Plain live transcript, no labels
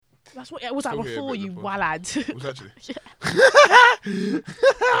That's what it was like Still here, before, but you the wallad. Was actually. Yeah.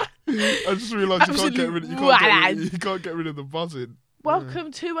 I just realised you can't get rid of the buzzing.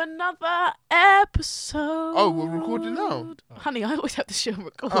 Welcome to another episode. Oh, we're recording now. Honey, I always have the show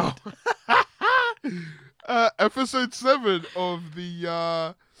record. Oh. Episode 7 of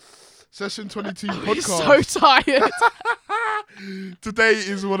the Session 22 I'm podcast. so tired. Today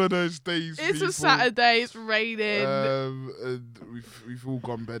is one of those days. It's people, a Saturday. It's raining. And we've all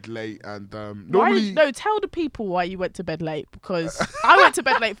gone bed late, and normally tell the people why you went to bed late, because I went to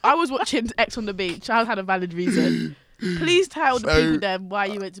bed late. I was watching X on the beach. I had a valid reason. Please tell the people then why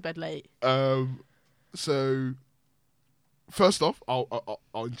you went to bed late. So first off, I'll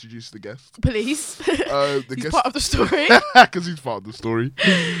introduce the guest. Please. The He's guest, part of the story. because he's part of the story.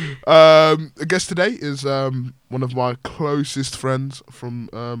 The guest today is one of my closest friends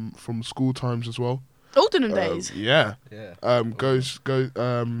from school times as well. Olden days. Yeah. Yeah.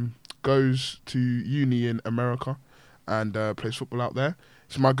 Goes to uni in America and plays football out there.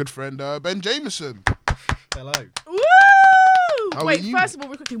 It's my good friend Ben Jameson. Hello. Woo! How Wait, are you? first of all,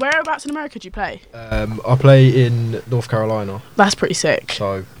 real quickly, whereabouts in America do you play? I play in North Carolina, That's pretty sick.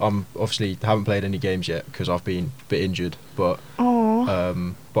 so I'm obviously haven't played any games yet because I've been a bit injured, but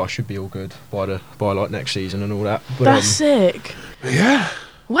Oh, I should be all good by like next season and all that. But that's sick. Yeah.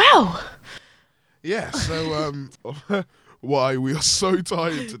 Wow. Yeah, so why we are so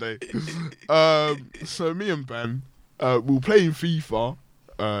tired today. So me and Ben, we were playing FIFA.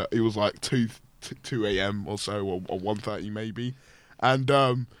 It was like 2 a.m. or so, or 1:30 maybe. And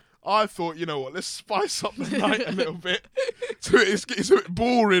I thought, you know what, let's spice up the night a little bit. So it's a bit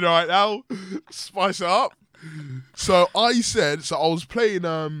boring right now. Spice it up. So I was playing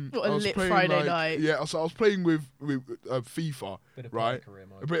What a lit Friday night. Yeah, so I was playing with FIFA, Bit of right? player career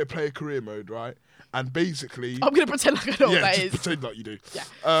mode. A bit of player career mode, right? And basically, I'm going to pretend like I know what that just is. pretend like you do.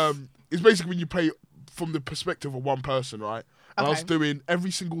 Yeah. It's basically when you play from the perspective of one person, right? And I was Okay. doing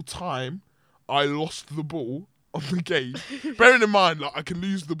every single time I lost the ball on the game. Bearing in mind, like I can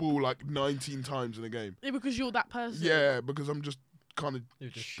lose the ball like 19 times in a game. Yeah, because you're that person. Yeah, because I'm just kind of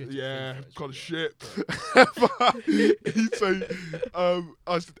You're just shit at yeah, FIFA, kind of it's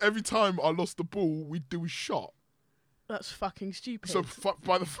shit. So every time I lost the ball, we'd do a shot. That's fucking stupid. So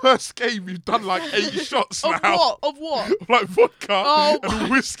by the first game, we've done like 8 shots of now. what? Of what? Like vodka Oh. and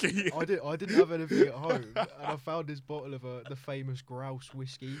whiskey. I didn't have anything at home, and I found this bottle of the famous Grouse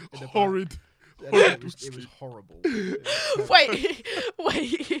whiskey. In the back, Horrid. and it was horrible. It was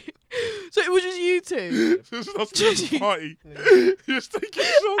Wait. So it was just you two? This is not a party. Just taking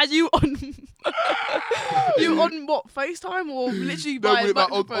shots. And you on... you on what? FaceTime or literally No, by wait, like,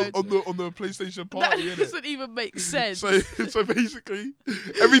 microphone? on the PlayStation That party, innit? doesn't even make sense. So basically,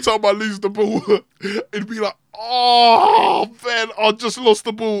 every time I lose the ball, it'd be like, oh, Ben, I just lost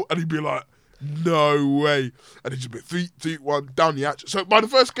the ball. And he'd be like, no way. And it'd just be 3, 2, 1, down the hatch. So by the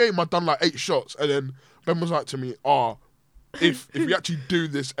first game, I'd done like 8 shots. And then Ben was like to me, if we actually do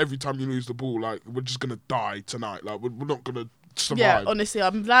this every time you lose the ball, like, we're just going to die tonight. Like, we're not going to survive. Yeah, honestly,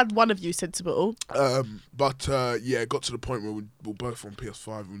 I'm glad one of you is sensible. But it got to the point where we were both on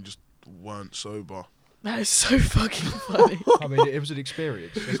PS5 and we just weren't sober. That is so fucking funny. I mean, it was an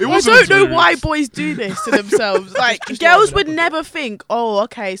experience. It I was an don't know why experience. boys do this to themselves. Like, Just girls liven would up a never think, oh,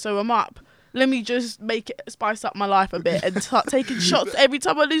 okay, so I'm up. Let me just make it spice up my life a bit and start taking shots every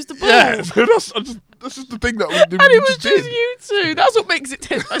time I lose the ball. Yeah, so that's just the thing that we And it was did. just you two. That's what makes it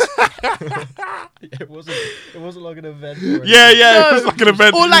 10 It wasn't like an event. Or anything. Yeah, No. it was like an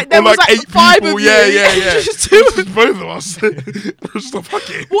event. Or like there was like 8 5 people. of you. Yeah. Just 2 of Just both of us. Just a fuck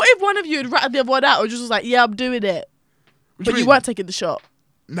it. What if one of you had ratted the other one out or just was like, yeah, I'm doing it. But you weren't taking the shot.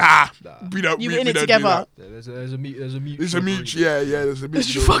 Nah, Nah. we don't. You we, were in we it don't together. Do There's a mutual. There's a mutual. agreement. Yeah. There's a It's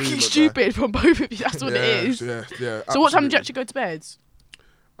mutual. fucking agreement stupid from both of you. That's what there. it is. Yeah. So what time did you absolutely. actually go to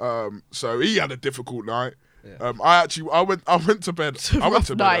bed? So he had a difficult night. Yeah. I went to bed. It's a I went rough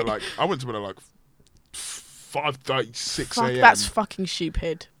to bed night. at like 5:30, 6 Fuck, a.m. that's fucking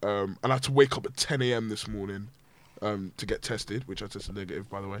stupid. And I had to wake up at 10 a.m. this morning to get tested, which I tested negative,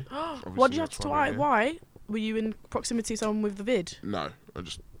 by the way. What did you have that's to why do? we're here. Why? Were you in proximity to someone with the vid? No, I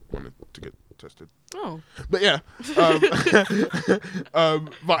just wanted to get tested. Oh. But yeah,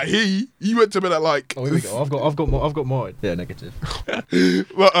 but he went to bed at like. Oh, here we go. I've got mine. Yeah, negative.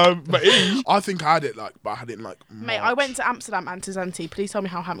 but I think I had it but I had it in like. Mate, I March. went to Amsterdam and to Zante. Please tell me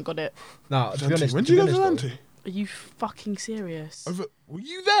how I haven't got it. Nah, to be honest. When to did you be go to honest, Zante? Are you fucking serious? Were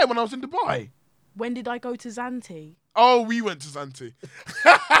you there when I was in Dubai? When did I go to Zante? Oh, we went to Zante.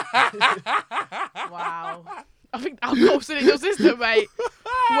 Wow. I think alcohol's in your system, mate.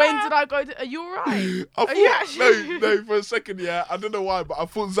 When did I go to... Are you alright? No, for a second, yeah. I don't know why, but I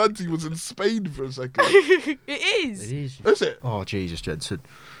thought Zante was in Spain for a second. It is. It is. Is it? Oh, Jesus, Jensen.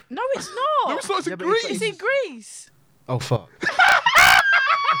 No, it's not. No, it's not. It's in Yeah, but Greece. It's in Greece. Oh, fuck.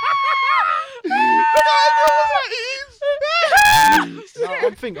 No,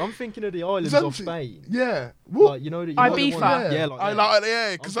 I'm thinking of the islands of Spain. Yeah. What? Like, you know that. Ibiza. Yeah, like I that. like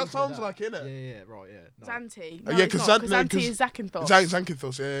yeah, because I'm that thinking sounds of like that. it. Yeah, right, yeah. No. Zante. Yeah, No, 'cause because Zante- Zante is Zakynthos.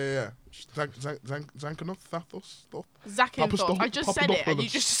 Zankinthos, yeah. Zankinthos. Zakynthos. I just said it, and you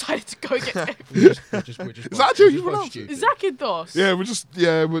just decided to go get it. We're just Is that how you both pronounce stupid. Zakynthos.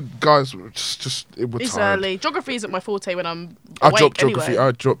 Yeah, we're guys, we're just we're It's tired. early. Geography isn't my forte when I'm I awake dropped geography. anyway.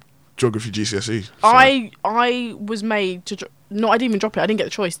 I dropped geography GCSE. So. I was made to... No, I didn't even drop it. I didn't get the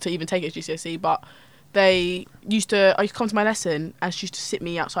choice to even take it at GCSE, but I used to come to my lesson and she used to sit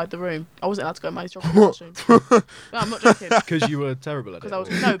me outside the room. I wasn't allowed to go in my geography classroom. No, I'm not joking. Because you were terrible at it.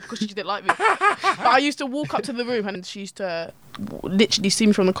 Because she didn't like me. But I used to walk up to the room and she used to literally see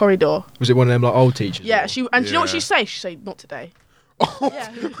me from the corridor. Was it one of them like old teachers? Yeah, or? do you know what she'd say? She'd say, "Not today."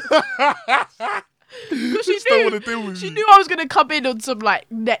 Yeah. Because Just don't want to deal with she you. knew I was gonna come in on some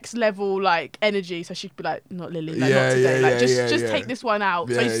like next level like energy, so she'd be like, "Not Lily, like, Yeah, not today. yeah, Like yeah, just yeah. take this one out."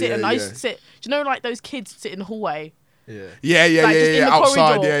 So I used to sit and I used to sit. Do you know like those kids sit in the hallway? Yeah. Yeah, Like, just in the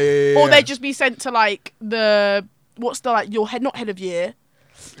outside, corridor. yeah. Or they'd just be sent to like your head, not head of year,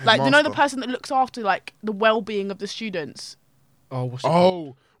 like you know the Headmaster. person that looks after like the well-being of the students. Oh, what's it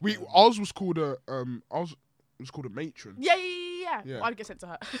called? Ours was called a it was called a matron. Yeah. Yeah. I'd get sent to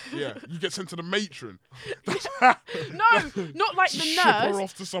her. Yeah, you get sent to the matron. No, not like the Ship her nurse.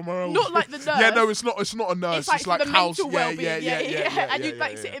 off to somewhere else. Not like the nurse. Yeah, no, it's not. It's not a nurse. It's like, for the house. mental well-being. Yeah. And you'd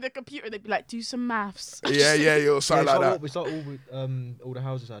like sit in the computer and they'd be like, "Do some maths." Or something like that. It's like all the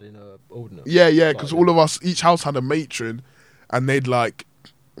houses had in Aldenham. Yeah, because all of us, each house had a matron, and they'd like,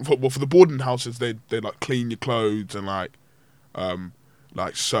 for the boarding houses, they'd like clean your clothes and like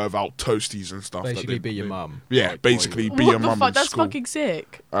serve out toasties and stuff. Basically, be your mum. Yeah, Like, basically while be What your the mum fuck? in That's school. fucking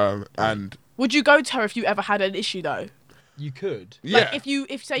sick. And Would you go to her if you ever had an issue though? you could. yeah, Like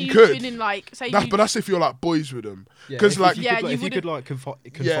if say You you've could. been in like say but you, that's if you're like boys with them. Yeah, 'Cause, if like- you Yeah, could, like, you if you could like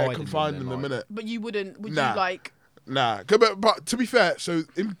Confide in them, innit? but you wouldn't. Would Nah. you like? Nah, but to be fair, so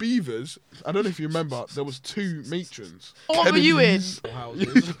in Beavers, I don't know if you remember, there was 2 matrons. What were you in?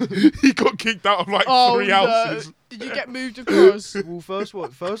 houses. He got kicked out of like 3 no. houses. Did you get moved across? Well,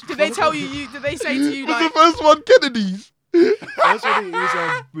 first. Did they tell you? Did they say to you Was like? the first one Kennedy's? First one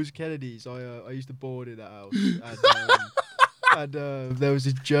it was Kennedy's. I used to board in that house, and there was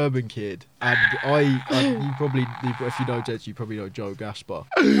this German kid, and you probably if you know Jets, you probably know Joe Gaspar.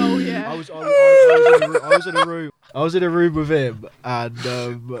 Oh yeah. I was in a room with him, and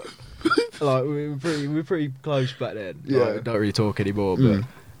like we were pretty close back then. Yeah. Like, we don't really talk anymore,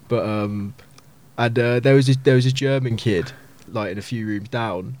 but and there was this German kid like in a few rooms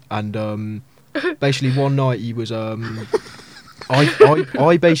down, and basically one night he was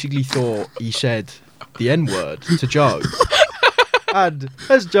I basically thought he said the N-word to Joe. And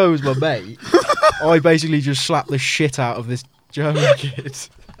as Joe was my mate, I basically just slapped the shit out of this German kid.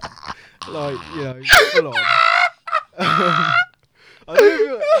 Like, you know, full on. I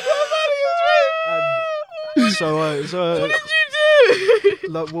don't and so What did you do?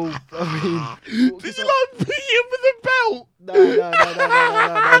 like, well, I mean, Did you like beat him with a belt? No,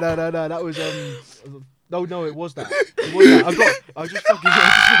 that was No, it was that. It was that. I just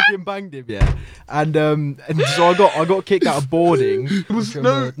fucking banged him, yeah. And so I got kicked out of boarding.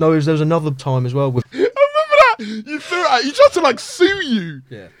 There was another time as well with. I remember that. You threw it out. He tried to like sue you.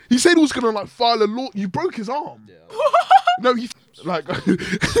 Yeah. He said he was gonna like file a law. You broke his arm. Yeah. No, he like. No,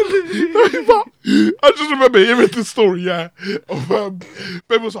 but I just remember hearing the story. Yeah, of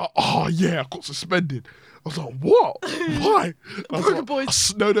Ben was like, "Oh yeah, I got suspended." I was like, "What? Why?" I was Broken like,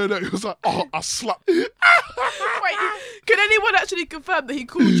 boys. No. It was like, "Oh, I slapped." Wait, can anyone actually confirm that he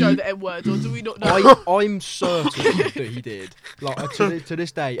called Joe the N-word, or do we not know? I'm certain that he did. Like to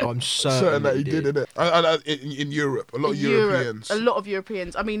this day, I'm certain that he did, innit? In Europe, a lot of Europeans. A lot of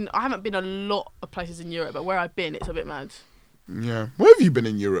Europeans. I mean, I haven't been a lot of places in Europe, but where I've been, it's a bit mad. Yeah. Where have you been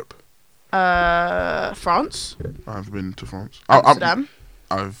in Europe? France. I've been to France. Amsterdam.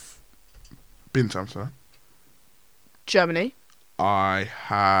 I've been to Amsterdam. Germany. I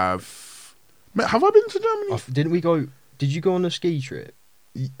have. Have I been to Germany? Didn't we go? Did you go on a ski trip?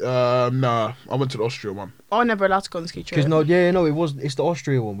 No, I went to the Austria one. I'm never allowed to go on the ski trip. Because it's the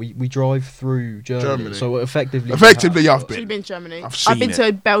Austria one. We drive through Germany. So effectively, I've So been. you've been to Germany. I've been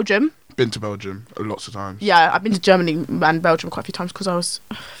to Belgium. Been to Belgium lots of times. Yeah, I've been to Germany and Belgium quite a few times because I was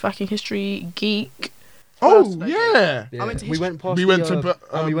a fucking history geek. Oh What else did I do? yeah. Yeah. I went to we went past. We the, went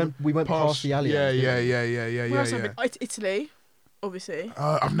to. we went past the alley. Where else have I Yeah. been? Italy, obviously.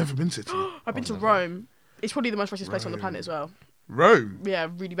 I've never been to Italy. I've been to never. Rome. It's probably the most racist place on the Rome. planet as well. Rome. Yeah,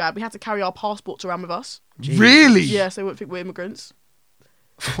 really bad. We had to carry our passports around with us. Jesus. Really? Yeah, so they wouldn't think we're immigrants.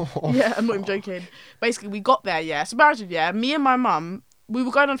 Yeah, I'm not even joking. Basically, we got there, yeah. So imagine, yeah, me and my mum, we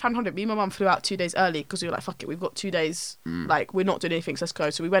were going on fan holiday. Me and my mum flew out 2 days early because we were like, fuck it, we've got 2 days. Like, we're not doing anything, so let's go.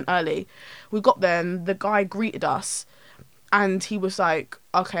 So we went early. We got there and the guy greeted us and he was like,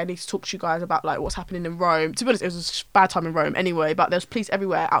 okay, I need to talk to you guys about like what's happening in Rome. To be honest, it was a bad time in Rome anyway, but there's police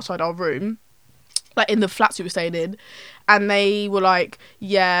everywhere outside our room. Like in the flats we were staying in, and they were like,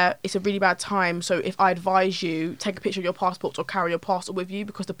 yeah, it's a really bad time, so if I advise you, take a picture of your passports or carry your passport with you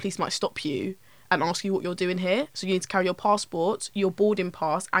because the police might stop you and ask you what you're doing here. So you need to carry your passport, your boarding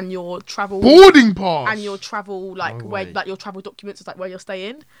pass, and your travel Boarding pass. and your travel like No where way. like your travel documents is like where you're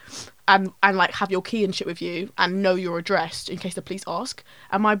staying, and like have your key and shit with you and know your address in case the police ask.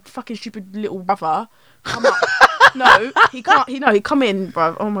 And my fucking stupid little brother come up. No, he can't. He come in,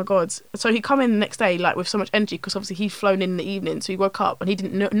 bruv. Oh my god. So he come in the next day like with so much energy because obviously he'd flown in the evening. So he woke up and he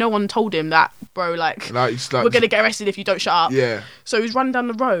didn't. No one told him that, bro. Like It's like we're gonna get arrested if you don't shut up. Yeah. So he was running down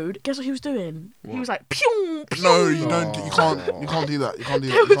the road. Guess what he was doing? What? He was like, pew, pew. No, you don't. You can't. Oh. You can't do that. You can't do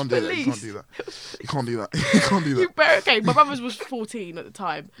that. There You can't do was that. You can't police. do that. You can't do that. You can't do You that. better, okay, my brother was 14 at the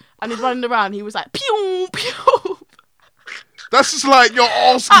time, and he's running around. He was like, pew, pew, That's just like you're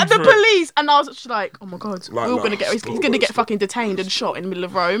asking at the for it. police, and I was just like, oh my god, Like, we're all like, gonna get, he's stop, gonna get stop. fucking detained and shot in the middle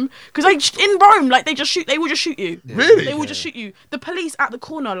of Rome because in Rome, like they will just shoot you. Really? They will just shoot you. The police at the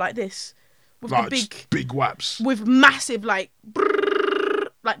corner like this, with Like the big, just big whaps. with massive like, brrrr,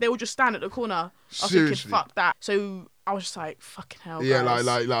 like they will just stand at the corner. I was thinking, Seriously? fuck that. So I was just like, fucking hell. Yeah, guys.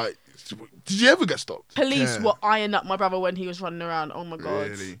 like. Did you ever get stopped? Police Yeah. were eyeing up my brother when he was running around. Oh my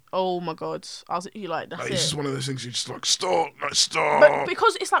god. Really? Oh my god. I was like, that's Like, it. it's just one of those things you just like stop, like stop. But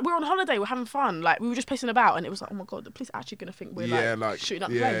because it's like we're on holiday, we're having fun. Like we were just pissing about, and it was like, oh my god, the police are actually gonna think we're like shooting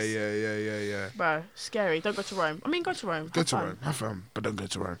up the yeah, place. yeah. Bro, scary. Don't go to Rome. I mean, go to Rome. Go Have to fun. Rome, have fun, but don't go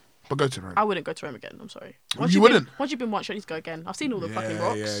to Rome. But go to Rome. I wouldn't go to Rome again. I'm sorry. You wouldn't? Once you've been once, you don't need to go again. I've seen all the fucking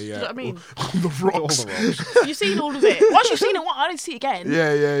rocks. Yeah, Do you know what I mean? All the rocks. All the rocks. You've seen all of it. Once you've seen it, I don't see it again.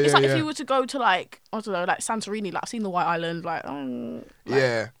 Yeah. It's like yeah. if you were to go to like I don't know, like Santorini. Like I've seen the White Island. Like,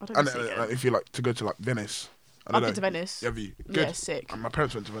 Yeah, I don't and see it again. if you like to go to like Venice, I don't I've know. been to Venice. Have you? Good. Yeah, sick. And my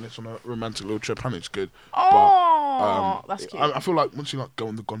parents went to Venice on a romantic little trip, and it's good. Oh, that's cute. I feel like once you like go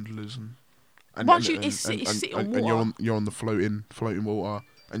on the gondolas and Once you- it's sitting on and water. you're on the floating water,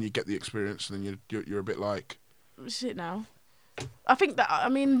 and you get the experience, and then you're a bit like Shit now. I think that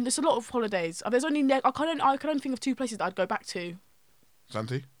there's a lot of holidays. There's only I can only think of 2 places that I'd go back to.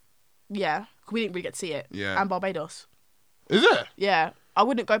 Santi. Yeah, we didn't really get to see it. Yeah. And Barbados. Is it? Yeah, I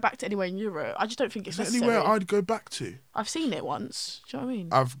wouldn't go back to anywhere in Europe. I just don't think it's Is there necessary. anywhere I'd go back to? I've seen it once. Do you know what I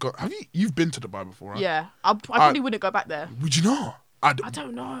mean? Have you? You've been to Dubai before, right? Yeah, I probably wouldn't go back there. Would you not? I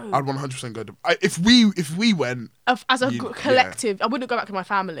don't know. I'd 100% go to. If we went, As a you- collective, I wouldn't go back with my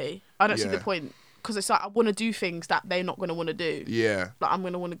family. I don't see the Yeah. point because it's like I want to do things that they're not going to want to do. yeah, Like I'm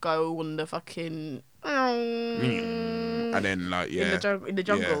going to want to go on the fucking and then like yeah, in the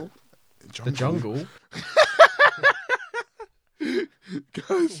jungle. The jungle.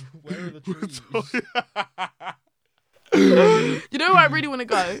 Guys, Where are the trees? You know where I really want to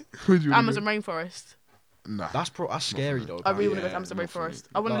go? would you wanna Amazon rainforest. go? Nah. That's scary though. I really want to go Yeah, to Amazon not for rainforest.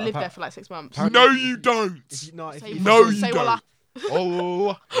 I want to Like, live there for like 6 months. No, you don't. Say No, say you wallah. don't.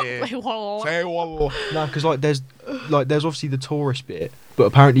 Oh, yeah. Wait, wallah. Say wallah. No, because there's obviously the tourist bit, but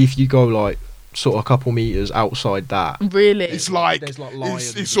apparently if you go like sort of a couple meters outside that, Really? It's like there's like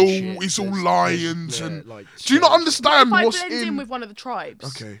lions. it's and all shit. it's all There's- lions yeah, and. like, Do you not snakes. understand if I what's blend in with one of the tribes.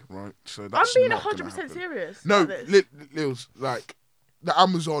 Okay, right. So I'm that's being not gonna 100% happen. serious. No, about this. Lils, like the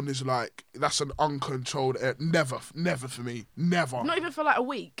Amazon is like that's an uncontrolled area. Never for me. Never. Not even for like a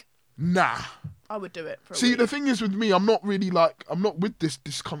week. Nah. I would do it for a See, week. the thing is with me, I'm not with this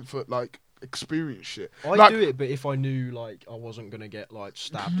discomfort like experience shit. I like, do it, but if I knew like I wasn't gonna get like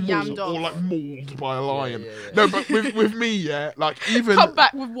stabbed Yammed or off. like mauled by a lion. yeah. No, but with me, yeah, like even Come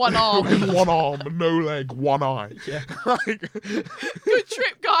back with one arm. with one arm, no leg, one eye. Yeah. Like, Good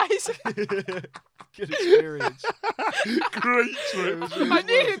trip, guys. Good experience. great trip. I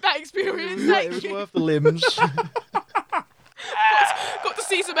needed that experience. It Thank was you. worth the limbs. Got to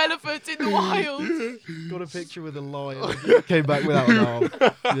see some elephants in the wild. Got a picture with a lion. Came back without an arm.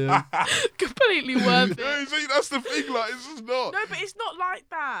 Yeah. Completely worth it. No, see, that's the thing. Like, it's just not. No, but it's not like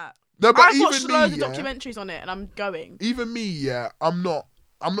that. No, but I've even watched me, loads yeah, of documentaries on it, and I'm going. even me, yeah, I'm not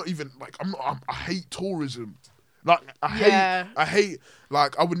even like I hate tourism. Like I Yeah. hate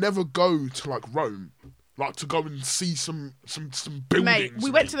like I would never go to like Rome. like to go and see some buildings. Mate,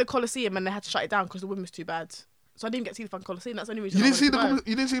 we went to the Colosseum and they had to shut it down because the wind was too bad. So I didn't get to see the fucking Colosseum. That's the only reason. You I didn't see wanted to go.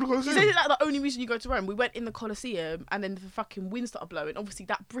 you didn't see the Colosseum. Isn't that the only reason you go to Rome? We went in the Colosseum and then the fucking wind started blowing. Obviously,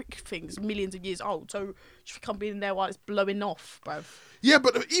 that brick thing's millions of years old, so you can't be in there while it's blowing off, bruv. Yeah,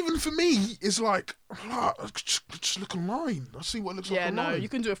 but even for me, it's like just look online. I see what it looks like online. Yeah, no, you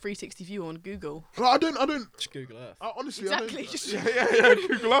can do a 360 view on Google. Like, I don't. Just Google Earth. Honestly, Exactly. I don't. Just Yeah,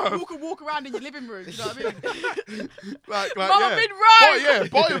 Google Earth. You can walk around in your living room. You know what I mean? like, Mum, yeah. I've been right.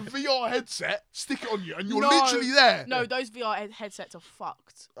 Buy a VR headset, stick it on you, and you're No. literally there. No, those VR headsets are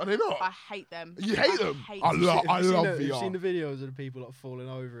fucked. Are they not? I hate them. You hate them? Hate I them. love Have you VR. You've seen the videos of the people like falling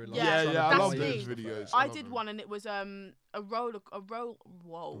over and like Yeah, trying to I that's love buy me. those videos. I love did them. one and it was a roller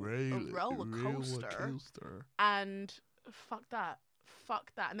coaster. And fuck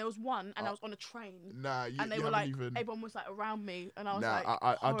that, and there was one and I was on a train Nah, you, and they you were haven't like even... everyone was like around me and I was Nah,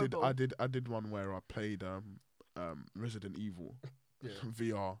 like horrible. I did one where I played Resident Evil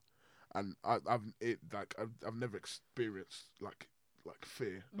VR, and I've never experienced like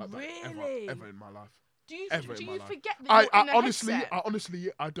fear like Really? that ever in my life. Do you Ever in my life. forget that you're in a honestly,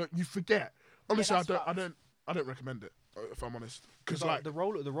 headset? I don't. You forget. Honestly, that's fucked. I don't recommend it if I'm honest. Because like the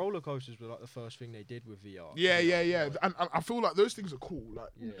roller coasters were like the first thing they did with VR. Yeah. And I feel like those things are cool. Like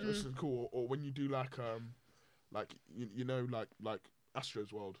Yeah. this is cool. Or when you do like you know like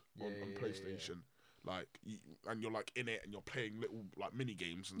Astro's World on PlayStation. Like and you're like in it and you're playing little like mini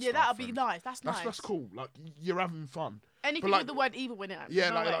games and stuff. Yeah, that'd be nice. That's nice. That's cool. Like you're having fun. Anything But, like, with the word evil in it. Yeah,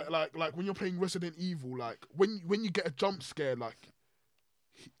 no way. like when you're playing Resident Evil, like when you get a jump scare, like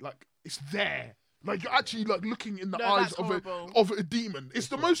it's there. Like you're actually like looking in the No, eyes that's of horrible. a demon. It's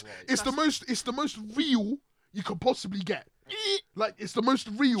the most the most real you could possibly get. Like it's the most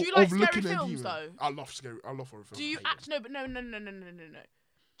real Do you like of looking scary at a films, demon. though? I love horror films. Do you actually no.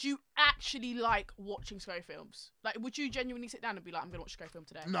 Do you actually like watching scary films? Like, would you genuinely sit down and be like, I'm gonna watch a scary film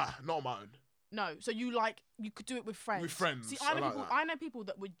today? Nah, not on my own. No. So you could do it with friends. With friends, See, I like that. I know people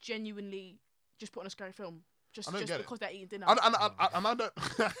that would genuinely just put on a scary film just I don't get because they're eating dinner. And I don't.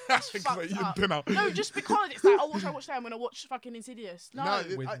 Because they're fucked eating up. dinner. No, just because it's like, oh, what should I watch today? I'm gonna watch fucking Insidious. No.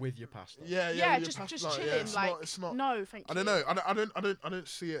 No, with your pasta. Yeah, with just your chilling. pasta, yeah, like, it's not. no, thank you. I don't know. I don't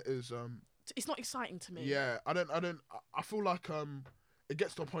see it as It's not exciting to me. Yeah, I feel like it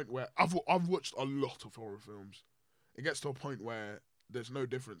gets to a point where I've watched a lot of horror films. It gets to a point where there's no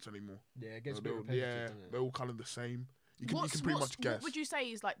difference anymore. Yeah, it gets a bit repetitive, doesn't it? They're all kind of the same. You can pretty much guess. What would you say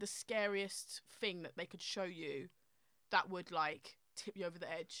is like the scariest thing that they could show you that would like tip you over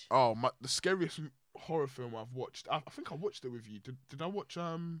the edge? Oh, the scariest horror film I've watched. I think I watched it with you. Did I watch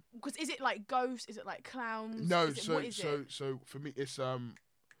Because is it like ghosts? Is it like clowns? No, what is it? so for me it's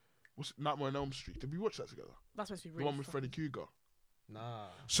what's Nightmare on Elm Street? Did we watch that together? That's supposed to be The really one with Freddy Krueger. Nah.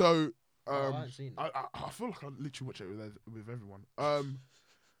 So I haven't seen it. I feel like I literally watch it with everyone.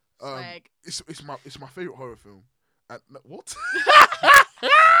 Slag. It's my favorite horror film. What?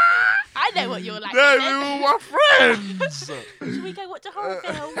 I know what you're like. No, then. they were my friends. Should we go watch a horror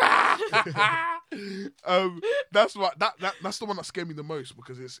film? That's what that's the one that scared me the most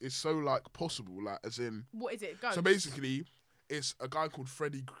because it's so like possible, like as in. What is it? Ghosts? So basically, it's a guy called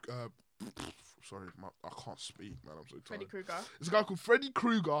Freddy. Sorry, I can't speak, man. I'm so tired. Freddy Krueger. It's a guy called Freddy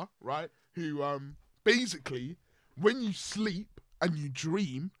Krueger, right? Who basically, when you sleep and you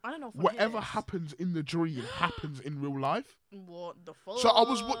dream, I don't know if I whatever hear this. happens in the dream happens in real life. What the fuck? So I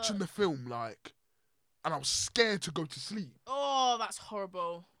was watching the film like, and I was scared to go to sleep Oh, that's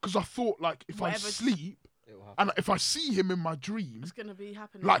horrible. because I thought like if I Whatever- sleep It will happen. and if I see him in my dream, It's gonna be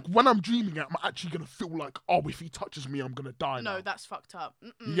happening. like when I'm dreaming it, I'm actually gonna feel like, oh, if he touches me, I'm gonna die. no, now. that's fucked up.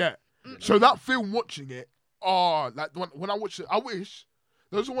 Mm-mm. Yeah. So that film, watching it, like when I watched it, I wish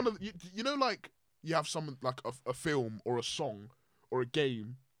those are one of the, you know, like you have some like a film or a song or a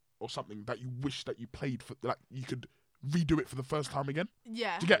game or something that you wish that you played for, like you could redo it for the first time again.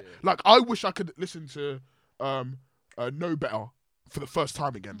 Yeah. Do you get like I wish I could listen to Know Better for the first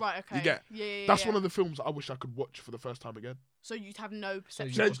time again. Right. Okay. You get Yeah. that's one of the films that I wish I could watch for the first time again. So you'd have no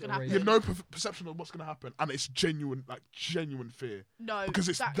perception you of what's would gonna happen. already- You have no perception of what's gonna happen, and it's genuine fear. No, because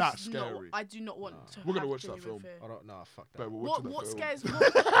it's that's that not- scary. I do not want to. We're gonna have watch that genuine film. fear. I don't know. Fuck that. But we'll watch What that film.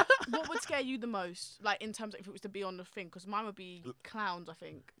 scares? What would scare you the most? Like in terms of if it was to be on the thing? Because mine would be clowns. I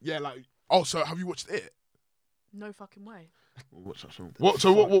think. Yeah, like so have you watched it? No fucking way. We'll watch that film.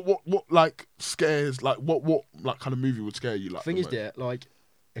 What like scares like what like kind of movie would scare you? Like Thing the is, most? yeah, like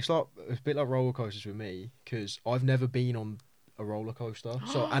it's a bit like roller coasters with me because I've never been on a roller coaster.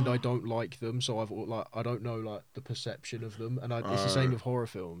 So and I don't like them. So I don't know like the perception of them. And it's the same with horror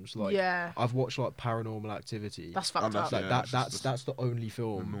films. Like I've watched like Paranormal Activity. That's fucked up. Like that's the only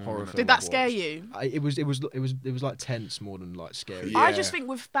horror film. Did that scare you? It was like tense more than like scary. Yeah. I just think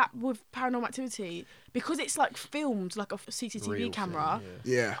with Paranormal Activity, because it's like filmed like a CCTV Real camera.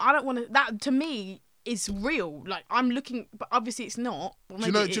 thing, Yeah. I don't want to. That to me is real. Like I'm looking, but obviously it's not. Well,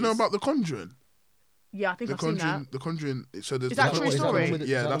 Do you know about The Conjuring? Yeah, I think I've seen that. The Conjuring. So there's Is that true story? Is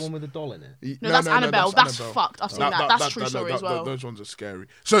that the one with the doll in it? No, that's Annabelle. That's Annabelle. fucked. I've seen that. That's true story as well. Those ones are scary.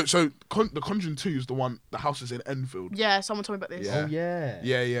 So The Conjuring 2 is the one. The house is in Enfield. Yeah, someone told me about this. Yeah. Oh yeah.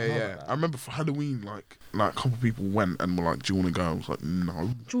 Yeah. I remember for Halloween, like a couple of people went and were like, "Do you want to go?" I was like, "No."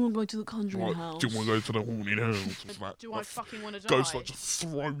 Do you want to go to the Conjuring house? Do you want to go to the haunted house? It's like, Do I fucking want to die? ghosts like just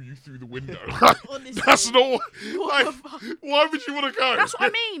throw you through the window. Honestly. That's not. What Like, the fuck? why would you want to go? That's what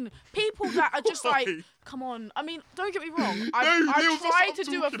I mean. People that are just Why? like, come on. I mean, don't get me wrong. Lils, I've that's tried what to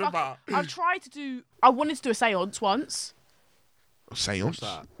I'm do a talking about. I've tried to do. I wanted to do a séance once. A seance. What's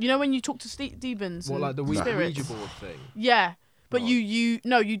that? You know when you talk to demons What and like the spirits? Ouija board thing? Yeah. But Right.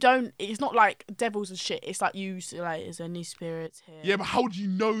 you don't. It's not like devils and shit. It's like like, is there any spirits here? Yeah, but how do you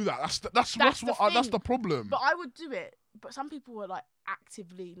know that? That's the problem. But I would do it. But some people were like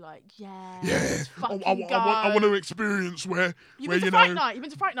actively like, yeah. Yeah, Fucking I want to experience where You've where been to you Fright know. Night. You've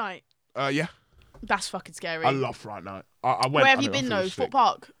been to Fright Night. Yeah, That's fucking scary. I love Fright Night. I went. Where have I you know, I been feel though? sick. Fort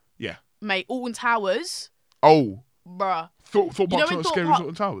Park. Yeah. Mate, Alton Towers. Oh, Bruh. Thought You know Park's in not Thorpe scary as Park-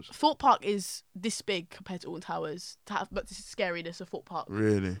 Alton Towers. Thorpe Park is this big compared to Alton Towers. But this is scariness of Thorpe Park.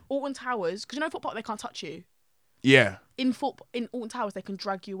 Really? Alton Towers, because you know Thorpe Park they can't touch you. Yeah. In Alton Towers they can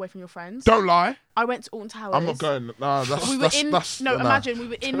drag you away from your friends. Don't lie. I went to Alton Towers. I'm not going. Nah, that's We were nah. imagine we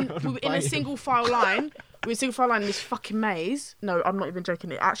were in a single file line. We were in a single file line in this fucking maze. No, I'm not even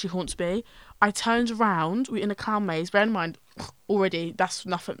joking. It actually haunts me. I turned around. We were in a clown maze. Bear in mind, already that's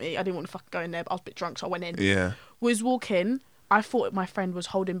enough for me. I didn't want to fucking go in there, but I was a bit drunk, so I went in. Yeah. Was walking. I thought my friend was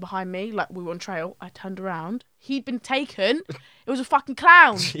holding behind me, like we were on trail. I turned around. He'd been taken. It was a fucking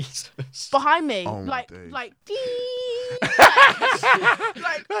clown Jesus. behind me, Oh, my like, days. like,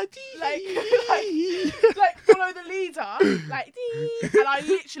 like follow the leader, like,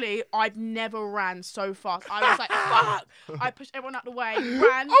 and I've never ran so fast. I was like, fuck! I pushed everyone out the way,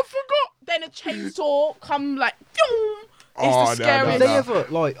 ran. I forgot. Then a chainsaw come like, phew. It's Oh, the no, scariest. Did they ever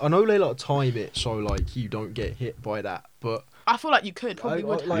like? I know they like time it so like you don't get hit by that, but I feel like you could probably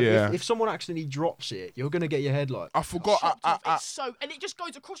would. like Yeah. if someone accidentally drops it, you're gonna get your head like. I forgot. Chopped off. It's so, and it just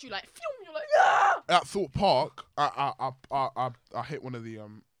goes across you like, phew, you're like, ah! At Thorpe Park, I hit one of the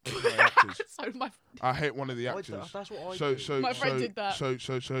actors. So my I hit one of the actors. That's what I So do. so My friend so, did that. So.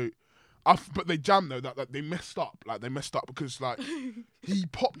 But they jammed though that they messed up. Like they messed up because like he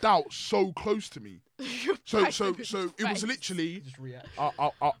popped out so close to me. So it was literally. Just react.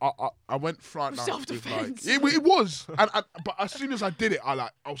 I went Fright Night with like Self-defense. it was, and but as soon as I did it, I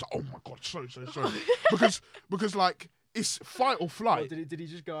was like, oh my god, sorry, because like it's fight or flight. Did he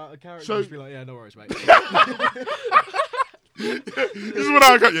just go out of character So- and just be like, yeah, no worries, mate. This is when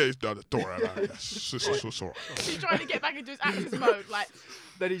I got it's done. Don't worry about it. It's all right. He's trying to get back into his actor's mode, like.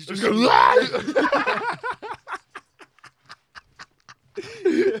 Then he's just. Just go,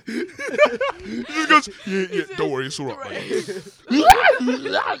 he just goes, yeah, don't worry, it's all right, mate.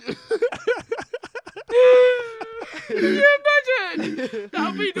 Can you imagine?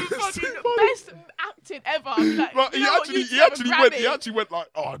 That would be the fucking best acting ever. I'd be like, But you know what, you he deserve a Grammy. actually went like,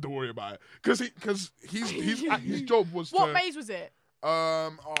 oh, don't worry about it, because his job was What to, maze was it? I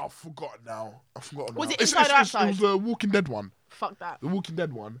forgot now. Was now. it inside or outside? It was the Walking Dead one. Fuck that. The Walking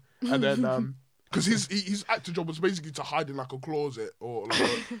Dead one, and then because his actor job was basically to hide in like a closet or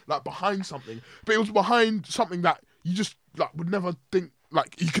like behind something, but it was behind something that you just like would never think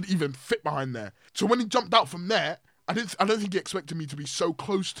like he could even fit behind there. So when he jumped out from there, I don't think he expected me to be so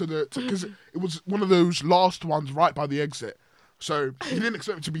close to because it was one of those last ones right by the exit. So he didn't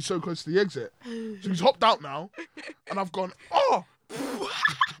expect me to be so close to the exit. So he's hopped out now, and I've gone, oh.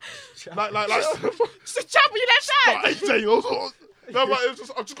 like Just a chap with your left hand. like 18 or so. No, but it was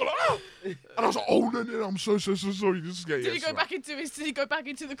just, I just got like, oh. And I was like, oh no, I'm so sorry. This is getting. Did he go back into his? Did he go back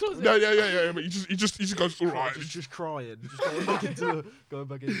into the closet? No, yeah. But he just goes all right. Just crying, just going back into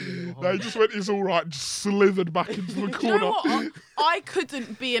the little hole. No, he just went. It's all right. Just slithered back into the Do corner. you know what? I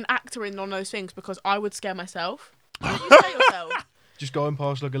couldn't be an actor in one of those things because I would scare myself. What do you say yourself? Just going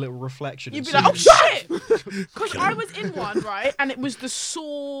past like a little reflection. You'd and be like, oh seeing- shit! Because I was in one, right, and it was the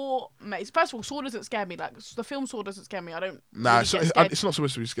Saw maze. First of all, Saw doesn't scare me. Like the film Saw doesn't scare me. I don't. Nah, really get scared. it's not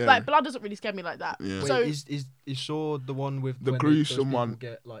supposed to be scary. Like blood doesn't really scare me like that. Yeah. Wait, So is Saw the one with The when gruesome those people one.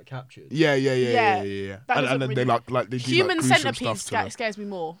 get like captured? Yeah. That And doesn't then really- they like they do Human like gruesome Centipede stuff to them. scares me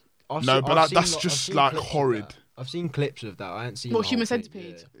more. No, but that's just, like, horrid. I've seen clips of that. I haven't seen. Well, the whole Human thing,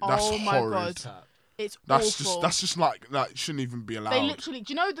 Centipede. yeah. That's Oh my horrid. god, it's That's awful. just like that shouldn't even be allowed. They literally.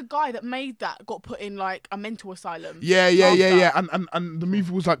 Do you know the guy that made that got put in like a mental asylum? Yeah. after And the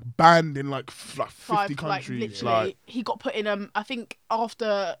movie was like banned in like 50 Like countries. literally, he got put in I think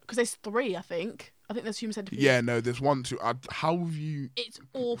after because there's 3. I think there's Human Centipede. Yeah, no, there's 1, 2. How have you? It's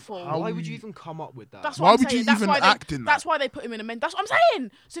awful. How- Why would you even come up with that? That's Why what I'm would you saying. That's even why act in that? That's why they put him in a mental. That's what I'm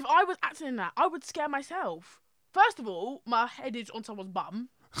saying. So if I was acting in that, I would scare myself. First of all, my head is on someone's bum.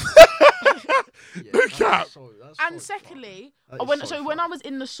 Yeah, Look that's out. that's And so secondly, That is when so when I fucked. was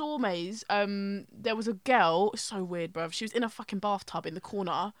in the Saw maze, there was a girl. It's so weird, bruv. She was in a fucking bathtub in the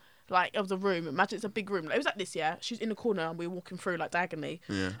corner, like of the room. Imagine it's a big room. It was like this, yeah. She was in the corner and we were walking through like diagonally.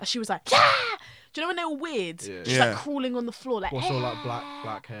 Yeah. And she was like, yeah. Do you know when they were weird? Yeah. She's Yeah. like crawling on the floor, like. What's all like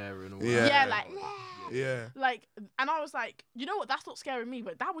black hair and all Yeah. that? Yeah, like. Yeah. Like, and I was like, you know what? That's not scaring me,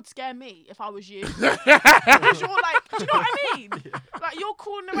 but that would scare me if I was you. Because you're like, do you know what I mean? Like, you're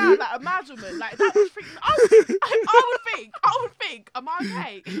calling around like a madwoman. Like, that would freak me. I would think, am I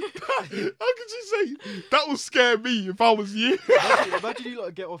okay? How could you say that would scare me if I was you? Imagine you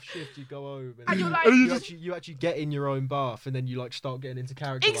like get off shift, you go home, And you're like, you actually get in your own bath, and then you like start getting into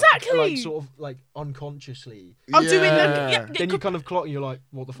character. Exactly. Like sort of like unconsciously. I'm doing them. Yeah. Yeah, Then you kind of clock, and you're like,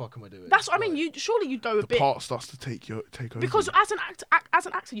 what the fuck am I doing? that's what I mean. Like, Surely you'd go a The bit part starts to take over. because as an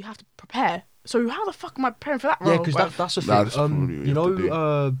actor, you have to prepare. So how the fuck am I preparing for that role? yeah, because that's the thing. Nah, that's probably what you you have to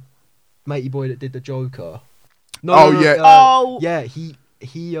know, matey boy that did the Joker. No, Oh, no, no, yeah. yeah. He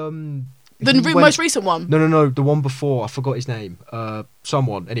the he most went- recent one. No, the one before. I forgot his name.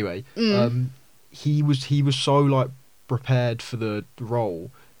 Someone. Anyway, Mm. he was so like prepared for the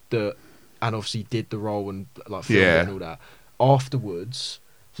role that, and obviously did the role and like filmed Yeah. it and all that. Afterwards,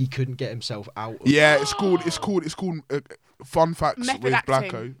 he couldn't get himself out. Of Yeah, it's called Fun Facts Method with acting.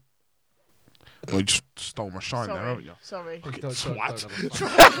 Blacko. Well, you just stole my shine there, haven't you? Sorry. Okay, Don't swat. have a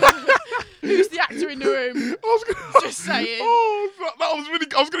fun. Who's the actor in the room? I was gonna, Just saying. Oh, that was really.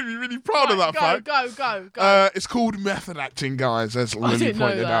 I was going to be really proud of that fact. Go. It's called method acting, guys, as Lily didn't know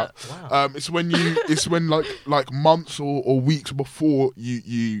pointed that. out. Wow. It's when like months or weeks before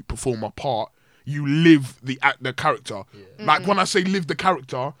you perform a part, you live the character. Yeah. Like when I say live the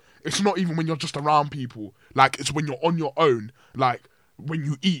character, it's not even when you're just around people. Like it's when you're on your own. Like when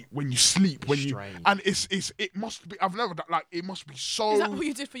you eat, when you sleep, when you Strange. and it must be. I've never done like it must be so. Is that what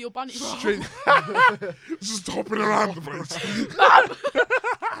you did for your bunny role? Straight, just hopping around the place.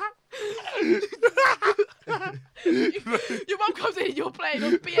 Your mum comes in, you're playing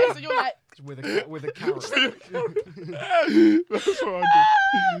on PS, and you're like, with a carrot. That's what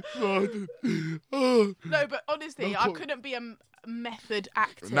I did. Oh. no, but honestly, I cool. couldn't be a method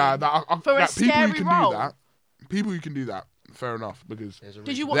actor. Nah, For a like, people scary who can role. do that. People who can do that. Fair enough, because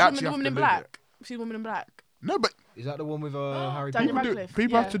Did you They watch actually the have Woman to in live Black? See the Woman in Black? no, but Is that the one with Harry Daniel Potter? Radcliffe.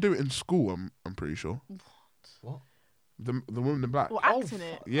 people yeah. have to do it in school. I'm pretty sure. What? The Woman in Black. Or act in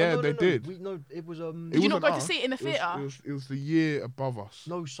it. Yeah, Oh, no, they no, did. No, it was It Did you not wasn't go to us. see it in the theatre? It was the year above us.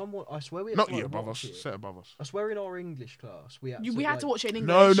 no someone. I swear we had Not to, like, year above us. watch it. Set above us. I swear in our English class we had We had to watch it in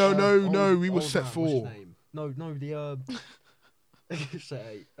No, English. no, no, old- no. We were old set man, what's his 4. name? No, the set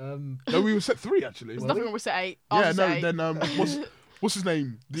 8. No, we were set 3 actually. There's weren't nothing we? wrong with set 8. Yeah, no. Then what's his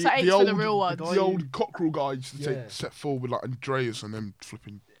name? Set 8's for the real ones. The old cockerel guy used to Yeah. take set 4 with like Andreas and then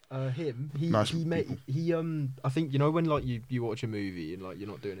flipping. Him. He Nice he made people. he I think you know when like you watch a movie and like you're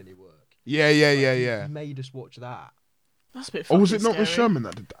not doing any work. Yeah. He made us watch that. That's a bit Or was fucking it not Miss scary. Sherman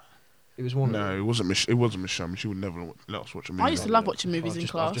that did that? It was one. No, of it wasn't Miss. It wasn't Miss Sherman. She would never let us watch a movie. I used to like love that. watching movies in I've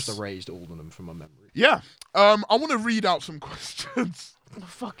class. just erased all of them from my memory. Yeah. I want to read out some questions. Oh,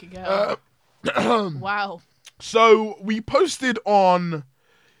 fucking hell. Wow. So we posted on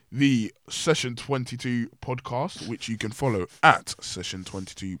the Session 22 podcast, which you can follow at Session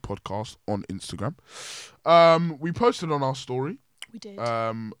 22 podcast on Instagram. We posted on our story We did.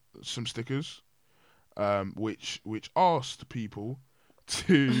 some stickers, which asked people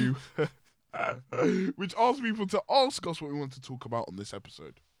to ask us what we want to talk about on this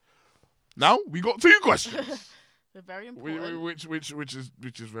episode. Now we got 2 questions. They're very important. Which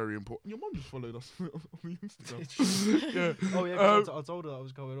is very important. Your mum just followed us on the Instagram. Yeah. Oh yeah, 'cause I told her I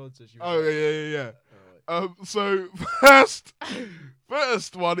was going on, so she was Oh like, yeah. "Alright." So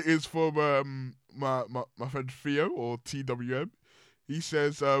first one is from my friend Theo or TWM. He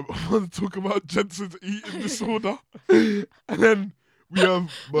says, I want to talk about Jensen's eating disorder. And then we have...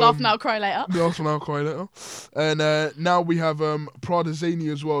 Laugh now, cry later. Laugh now, cry later. And now we have Prada Zany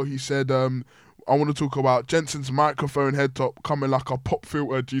as well. He said, I want to talk about Jensen's microphone head top coming like a pop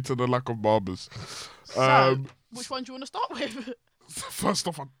filter due to the lack of barbers. So, which one do you want to start with? First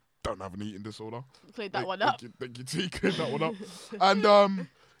off, I don't have an eating disorder. Cleared that one up. Thank you, T. Cleared that one up. And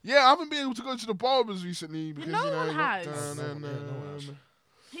yeah, I haven't been able to go to the barbers recently because No you know. one has.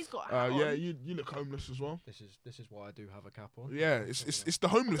 He's got a hat yeah, on. you look homeless as well. This is why I do have a cap on. Yeah, it's the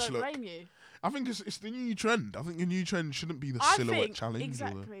homeless Don't look. blame you. I think it's the new trend. I think the new trend shouldn't be the silhouette challenge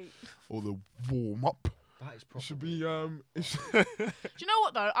exactly. or the warm up. That is It probably. should be Do you know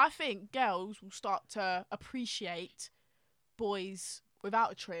what though? I think girls will start to appreciate boys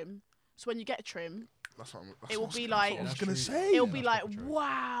without a trim. So when you get a trim, it will be like I was gonna say. it'll be like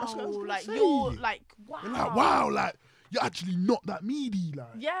wow, That's what I was gonna like say. you're like wow, You're like wow, like you're actually not that meaty, like.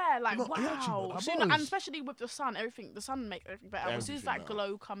 yeah, like You're actually wow. not that Soon, buzz. and especially with the sun, the sun makes everything better. As soon as that Everything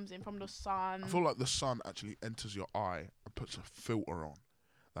glow comes in from the sun, I feel like the sun actually enters your eye and puts a filter on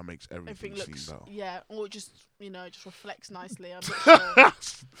that makes everything everything looks seem better. yeah, or just just reflects nicely. I'm not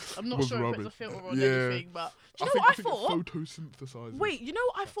sure. I'm not Was sure if rubbish. it's a filter on Yeah. anything, but do you know think, what I think it thought? photosynthesizes. Wait, you know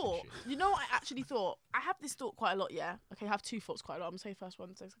what I Fucking thought? shit. You know what I actually thought? I have this thought quite a lot, yeah? Okay, I have two thoughts quite a lot. I'm going to say first one,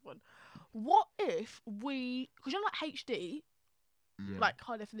 say second one. What if because you're like HD, like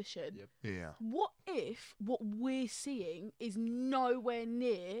high definition, Yep. Yeah. what if what we're seeing is nowhere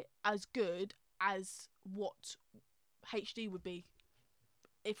near as good as what HD would be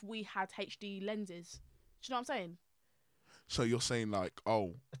if we had HD lenses? Do you know what I'm saying? So you're saying like,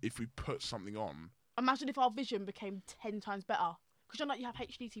 oh, if we put something on, Imagine if our vision became 10 times better. Because you know, like you have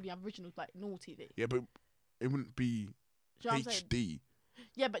HD TV, you have original, like normal TV. yeah, but it wouldn't be Do you know what I'm saying? HD.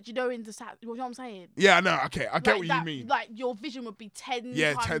 Yeah, but you know in the you know what I'm saying? Yeah, no, okay, I get Like what that, you mean. Like your vision would be 10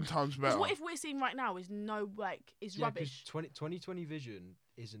 Yeah, times. 10 times better. Because what if we're seeing right now is rubbish? 2020 vision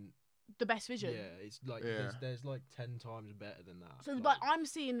isn't. The best vision. Yeah, it's like Yeah. there's like 10 times better than that. So like I'm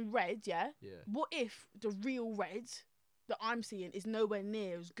seeing red, yeah? Yeah. What if the real red that I'm seeing is nowhere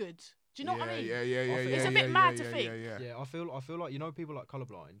near as good? Do you know what I mean? Yeah. It's a bit yeah, mad yeah, to think. Yeah, I feel like people like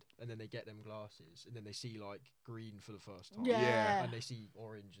colorblind, and then they get them glasses, and then they see like green for the first time. Yeah. And they see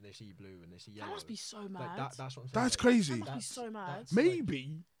orange, and they see blue, and they see yellow. That must be so mad. Like that's what I'm saying. That's like, crazy. That must be so mad. that's like-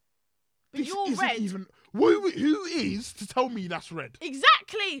 Maybe. But This you're isn't red. even. Who is to tell me that's red?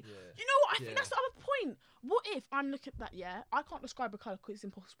 Exactly. Yeah. You know what? I think Yeah. that's the other point. What if I'm looking at that, yeah? I can't describe a colour because it's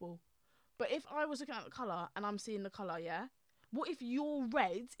impossible. But if I was looking at the colour and I'm seeing the colour, yeah? What if your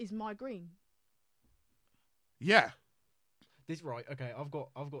red is my green? Yeah. This right, okay. I've got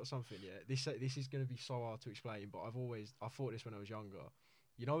something. Yeah, this is gonna be so hard to explain, but I thought this when I was younger.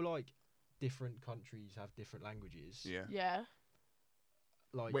 You know, like different countries have different languages. Yeah. Yeah.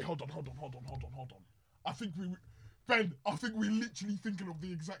 Like Wait, hold on. I think we're literally thinking of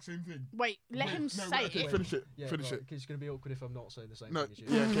the exact same thing. Wait, let him say okay, it. finish it. yeah, finish right, it. 'cause it's gonna be awkward if I'm not saying the same No, thing as you.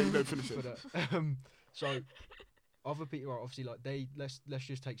 yeah, okay, no, finish it. But so other people are obviously like let's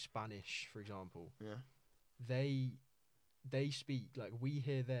just take Spanish for example. Yeah. They speak like we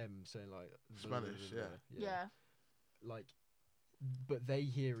hear them saying like Spanish, Yeah. like but they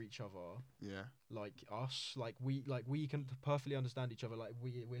hear each other Yeah. like us like we can perfectly understand each other like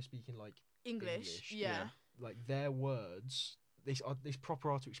we're speaking like English. Yeah. Yeah. like their words this proper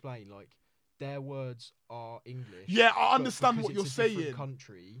hard to explain like their words are English. Yeah, I but understand because what you're it's a different saying.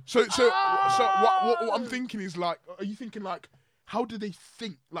 country. So what I'm Oh! thinking is like, are you thinking like, how do they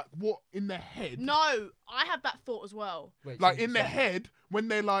think? Like what in their head? No, I had that thought as well. Wait, Like so- in their so- head when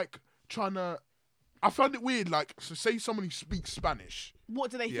they're like trying to. I find it weird. Like, so say someone who speaks Spanish.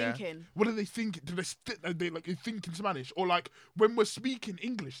 What do they Yeah. thinking? What are they thinking? Do they like thinking Spanish, or like when we're speaking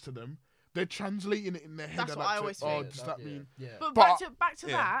English to them, they're translating it in their head? That's and what like, I always oh, think. does that mean? Yeah. But But- back to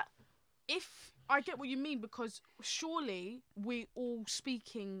yeah. that. If I get what you mean, because surely we all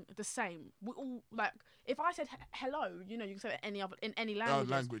speaking the same. We all like. If I said hello, you can say it in any language.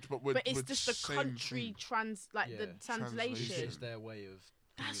 Language, but But it's just the same country thing. the translation. It's their way of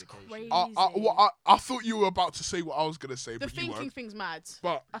That's communication. crazy. I thought you were about to say what I was gonna say, The but you thinking weren't. thing's mad.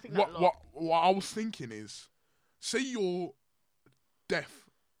 But I think that a lot. what I was thinking is, say you're deaf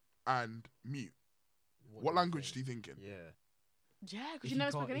and mute. What language do you think in? Yeah. Yeah, because If you you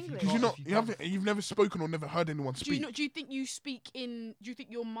never can't- spoken if you English. Because can't- you've never spoken or never heard anyone Do speak. you think you speak in? Do you think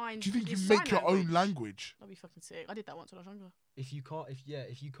your mind? Do you think you is make sign your own language? That'd be fucking sick. I did that once when I was younger. If you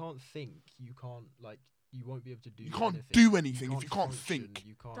can't think, you can't you won't be able to do. You can't anything. do anything if you can't function, think.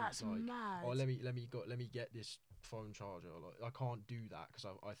 You can't. That's like, mad. Oh, let me get this phone charger. Like, I can't do that because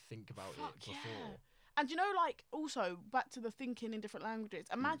I think about Fuck it before. yeah. And you know, like, also back to the thinking in different languages.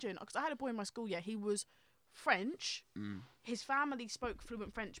 Imagine, because I had a boy in my school. Yeah, he was French. His family spoke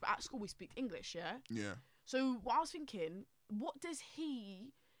fluent French, but at school we speak English. Yeah. Yeah. So what I was thinking, what does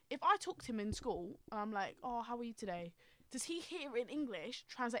he? If I talk to him in school and I'm like, "Oh, how are you today?" Does he hear it in English,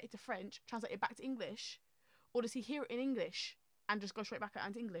 translate it to French, translate it back to English, or does he hear it in English and just go straight back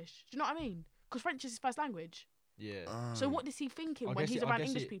into English? Do you know what I mean? Because French is his first language. Yeah. So what is he thinking when he's around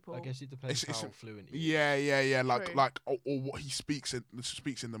English people? I guess it depends how fluent he is. Yeah. True. Or what he speaks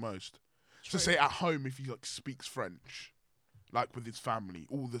in the most. True. So say at home if he like speaks French, like with his family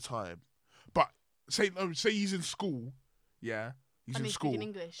all the time, but say he's in school, yeah, he's in school speaking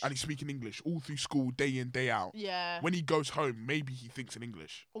English. and he's speaking English all through school, day in day out. Yeah. When he goes home, maybe he thinks in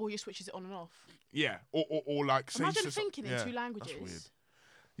English. Or he switches it on and off. Yeah, or like say Imagine thinking in two languages. That's weird.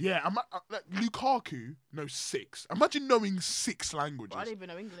 Yeah, like Lukaku knows 6. Imagine knowing 6 languages. But I don't even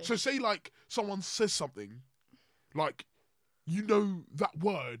know English. So say like someone says something, like you know that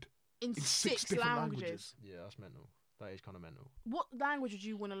word in 6 different languages. Yeah, that's mental. That is kind of mental. What language would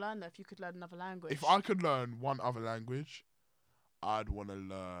you want to learn though if you could learn another language? If I could learn one other language, I'd want to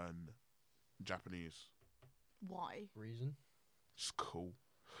learn Japanese. Why? Reason? It's cool.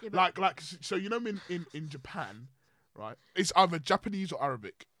 Yeah, but Like so you know in Japan, right? It's either Japanese or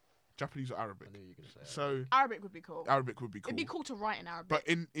Arabic. Japanese or Arabic. I knew you were going to say that. So Arabic would be cool. Arabic would be cool. It'd be cool to write in Arabic. But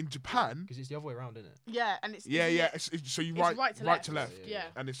in Japan, Because it's the other way around, isn't it? yeah, and it's yeah. So you write right to left. Yeah.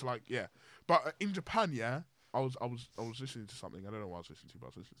 and it's like But in Japan, yeah, I was listening to something. I don't know what I was listening to, but I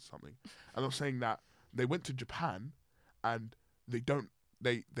was listening to something, and I was saying that they went to Japan, and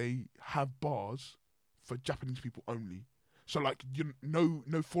they have bars for Japanese people only. So like no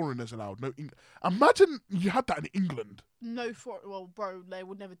foreigners allowed. Imagine you had that in England. Well, bro, they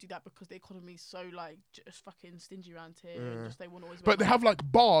would never do that because the economy's so like just fucking stingy around here. And just they won't always. But they have like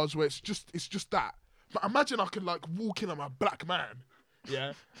bars where it's just that. But imagine I could like walk in, I'm a black man,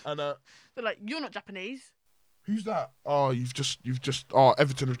 yeah, and They're like, you're not Japanese. who's that? Oh,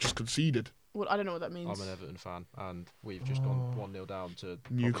 Everton have just conceded. Well, I don't know what that means. I'm an Everton fan, and we've just gone 1-0 down to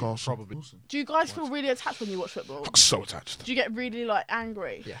Newcastle. Probably. Do you guys feel really attached when you watch football? I'm so attached. Do you get really like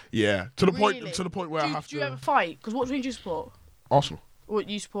angry? Yeah. Yeah, to the Really? point where I have Do you to. ever fight? Because what team do you support? Arsenal. What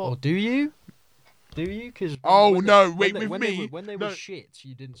you Or support? do you? Do you? Because Oh, no, wait, with when me, when they no. were shit,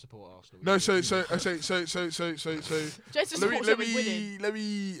 you didn't support Arsenal. No, You so Jason let supports them winning.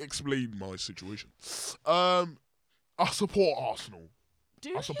 me explain my situation. I support Arsenal.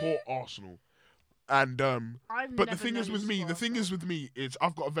 Do I support Arsenal. And I've but the never thing known is you with me, support the thing Arsenal. is with me is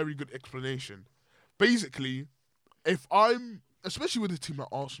I've got a very good explanation. Basically, if I'm especially with a team like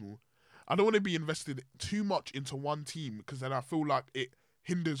Arsenal, I don't want to be invested too much into one team because then I feel like it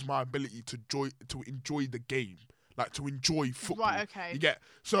hinders my ability to enjoy the game, like to enjoy football. Right, okay. You get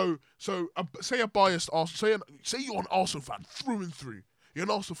say a biased Arsenal, say you're an Arsenal fan through and through. You're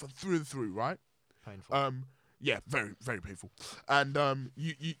an Arsenal fan through and through, right? Painful. Yeah, very, very painful. And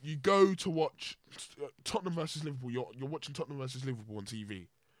you go to watch Tottenham versus Liverpool. You're watching Tottenham versus Liverpool on TV.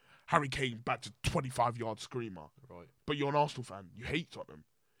 Harry Kane back to 25-yard screamer. Right. But you're an Arsenal fan. You hate Tottenham.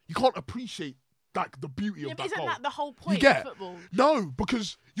 You can't appreciate like the beauty of but that isn't goal. that the whole You point get? of football? No,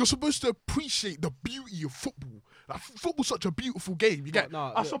 because you're supposed to appreciate the beauty of football. Like football's such a beautiful game. You get? No,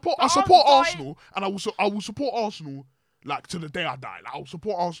 I yeah. support But Arsenal, and I will support Arsenal like to the day I die. Like I'll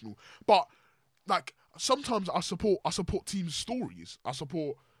support Arsenal, but like sometimes I support teams' stories. I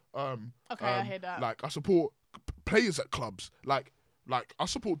support I hear that. Like I support players at clubs. Like I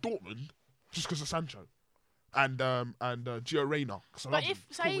support Dortmund just because of Sancho and Gio Reyna. But if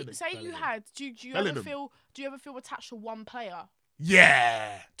say you had, do you ever Bellingham. feel attached to one player?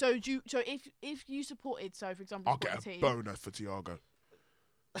 Yeah, So if you supported, so for example, I'll get a team, boner for Thiago.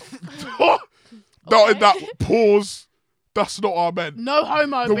 Not in that pause. That's not what I meant. no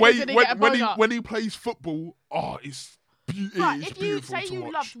homo. The way because they get a boner. when he plays football, it's But it's if you beautiful say to you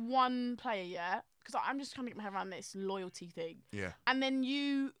watch. loved one player, yeah, because I'm just trying to get my head around this loyalty thing, Yeah. and then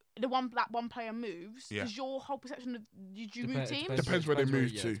that one player moves, Yeah. is your whole perception of you move teams? Depends where they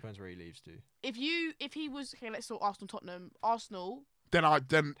move to. Depends where he leaves to. If he was okay, let's talk Arsenal. Then I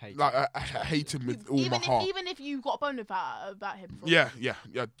Hate I hate him with all my heart. Even if you got a bone about him. Yeah.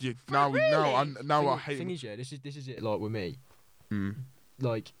 Now Really? I hate Thing him. is, yeah, this is it. Like with me, Mm.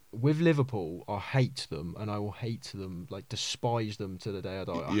 like with Liverpool, I hate them, and I will hate them, like despise them to the day I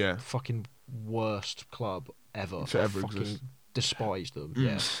die. Yeah. Fucking worst club ever. To ever fucking exist. despise them. Mm.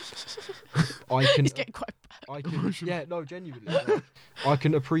 Yeah. I can. It's getting quite bad. I can. Yeah. No. Genuinely. Like, I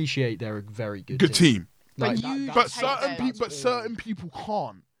can appreciate they're a very good Good team. But Like, you that- But just that's- hate them. but certain people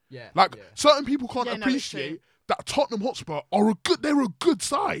can't. Yeah. Like yeah. certain people can't Yeah, no, it's appreciate true. that Tottenham Hotspur are they're a good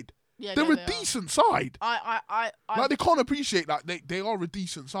side. Yeah, they're no, a they are. decent side. I Like they can't appreciate that they are a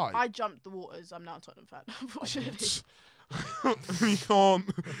decent side. I jumped the waters. I'm now a Tottenham fan, unfortunately. You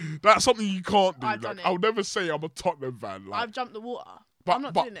can't. That's something you can't do. I've done Like it. I'll never say I'm a Tottenham fan. Like, I've jumped the water. but, I'm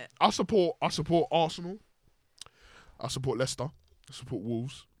not but doing it. I support Arsenal. I support Leicester. I support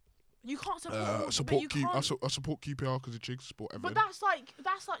Wolves. You can't support. I Wolves, support but you I can't. support QPR because of Chigs. Support Everton. But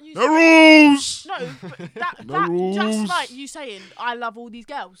that's like you. The rules. No, but that No rules. just like you saying I love all these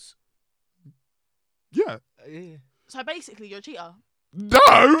girls. Yeah. Yeah. So basically, you're a cheater. No.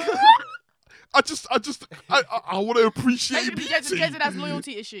 I want to appreciate Basically, beauty. Jason has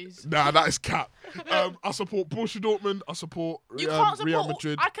loyalty issues. Nah, that is cap. I support Borussia Dortmund. I support You can't support. Real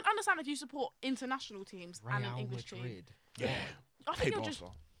Madrid. I can understand if you support international teams and an Real English team. Madrid. Yeah. I think Hate you're just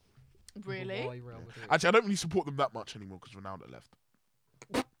Barca. really. Why Real Madrid? Actually, I don't really support them that much anymore because Ronaldo left.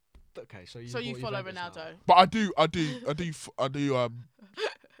 Okay, so So you support follow Juventus now. Ronaldo. But I do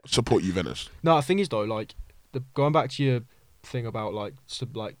support Juventus. No, the thing is though, like going back to your thing about like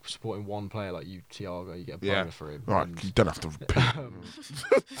supporting one player, like you Thiago, you get a bonus for him. Right, and, you don't have to repeat.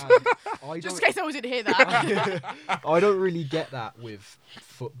 I Just in don't, case I didn't hear that. I don't really get that with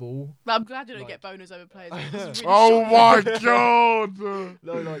football. But I'm glad you don't Like- get bonus over players. This is really Oh shocking. my god!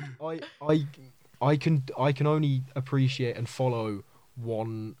 No, like I can only appreciate and follow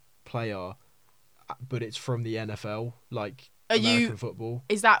one player, but it's from the NFL, like Are American you? football.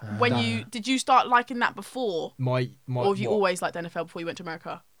 Is that when Nah. did you start liking that before, My or have you what- always liked NFL before you went to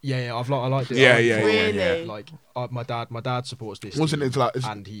America? Yeah, I liked it. Yeah, I liked yeah, it. Really? Like my dad supports this. Wasn't team, it like?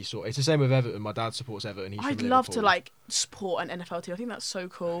 and he sort. It's the same with Everton. My dad supports Everton. He's I'd from love to Liverpool. like support an NFL team. I think that's so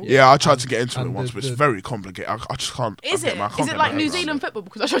cool. Yeah, I tried to get into it and once, the- but it's the- very complicated. I just can't. Is I it? can't Is get it my like head New around Zealand it. football?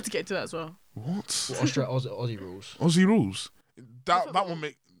 Because I tried to get into that as well. What? Aussie rules. Aussie rules. That football. one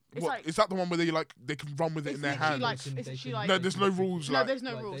make. It's What, like- is that the one where they can run with it It's in their literally hands? like- They can- it's they literally can- like- No, there's no rules. No, Like, there's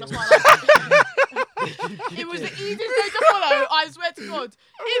no like rules. they That's all- why I like it. It was the easiest way to follow. I swear to God.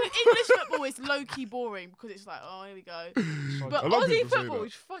 English football is low key boring because it's like, oh, here we go. But I love Aussie people say football that.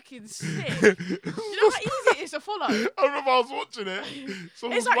 is fucking sick. You know how easy it is to follow? I remember I was watching it.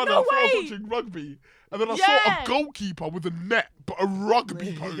 Someone's It's like, running. no I thought I was way. watching rugby, and then I Yeah. saw a goalkeeper with a net, but a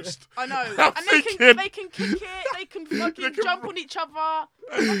rugby post. I know. I'm And they thinking- can kick it. They can fucking They can jump on each other.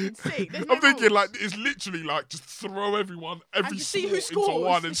 Fucking sick. There's no I'm thinking rules. like it's literally like just throw everyone, every just see who sport into scores.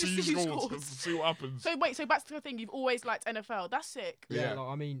 one and Just see see who who scores scores. to see what happens. So wait, so back to the thing. You've always liked NFL. That's sick. Yeah. Like,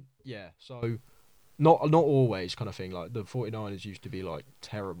 I mean, yeah. So, not always kind of thing. Like the 49ers used to be like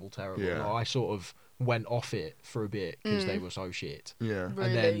terrible. Yeah. Like, I sort of went off it for a bit because they were so shit. Yeah. Really?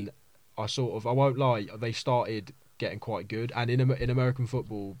 And then I won't lie, they started getting quite good. And in American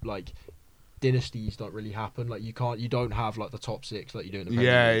football, like dynasties don't really happen. Like you don't have like the top six like you do in the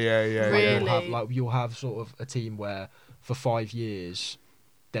Premier Yeah, League. yeah, yeah. Really? Like you'll have sort of a team where for 5 years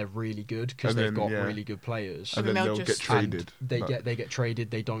they're really good because And they've then, got yeah. really good players. And then they'll they'll just- get traded. And they Like, get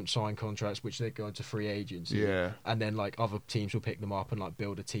traded. They don't sign contracts, which they go into free agency. Yeah. And then like other teams will pick them up and like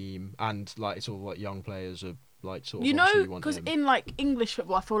build a team, and like it's all like young players are like sort of. You know, obviously want because them. in like English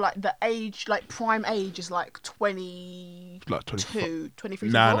football, I feel like the age, like prime age, is like 22, Like 24. 23.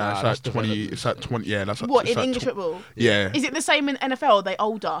 Nah, 24. nah, that's it's like 20. development, It's like isn't it? 20. Yeah, that's What it's in like English tw- football? Yeah. Is it the same in NFL? Are they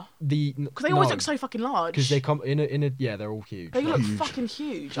older? Because they always look so fucking large. because they come in a yeah, they're all huge. They Like, look Huge. fucking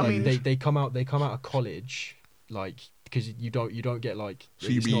huge. I like, mean, they come out of college like because you don't get like So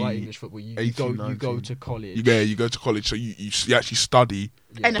you it's not like be English football. You 18, go 19. to college. You go to college, so you actually study,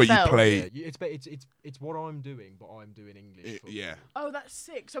 Yeah. but you NFL. play. Yeah, it's what I'm doing, but I'm doing English. football. Yeah. oh, that's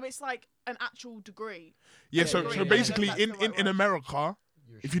sick. So it's like an actual degree. Yeah. Yeah, So yeah, so yeah, basically, that's the in right in word. America,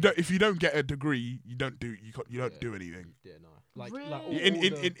 You're a if you don't get a degree, you don't do Yeah. anything. Yeah, no. Like Really? all, In all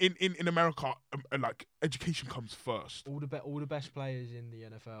in, the, in America, like education comes first. all the best players in the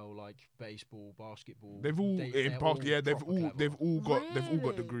NFL, like baseball, basketball, They've all they've all got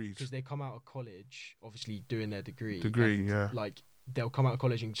Really? degrees. because they come out of college, obviously doing their degree. Degree, and, yeah. Like they'll come out of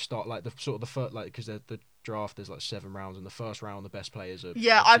college and start like the sort of the first like because the draft there's like 7 rounds, and the first round the best players are.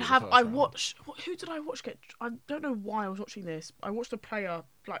 Yeah, obviously the first I round. watched. Who did I watch get? I don't know why I was watching this. I watched a player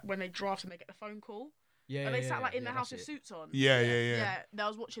like when they draft and they get the phone call. Yeah, And they yeah, sat like yeah, in the yeah, house that's with it. suits on. Yeah. Yeah, I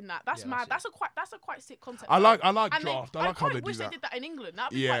was watching that. That's Yeah, mad. that's That's a quite sick concept. I like And draft. I like how quite they do wish that. they did that in England.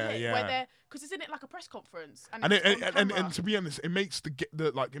 That'd be Yeah, quite lit. yeah. Where they're because isn't it like a press conference? And it's on and camera. to be honest, it makes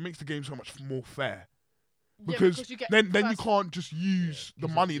it makes the game so much more fair. Yeah, Because you get then you first- can't just use the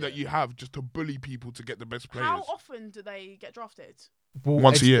money that yeah. you have just to bully people to get the best players. How often do they get drafted? Well,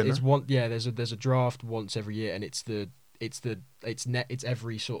 Once a it's- year, It's no? one. Yeah, there's a draft once every year, and it's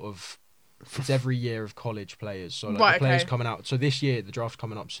every sort of. It's every year of college players. So like Right, the players okay. coming out. So this year the draft's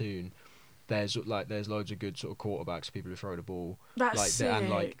coming up soon, there's loads of good sort of quarterbacks, people who throw the ball. That's like sick. and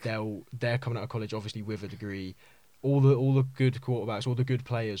like they're coming out of college obviously with a degree. All the good quarterbacks, all the good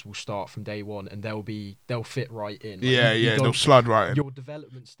players will start from day one, and they'll fit right in. Like, you they'll slide right in. Your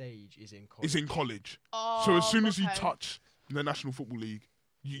development stage is in college. It's in college. Oh, So as soon as you okay. touch the National Football League,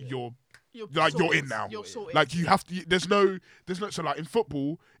 you're You're in now. You're sorted. Like you have to. There's no. So like in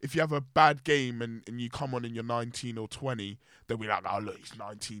football, if you have a bad game and you come on and you're 19 or 20, they'll be like, oh look, he's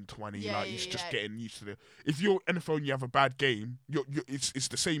 19, 20. He's just getting used to it. If you're NFL and you have a bad game, it's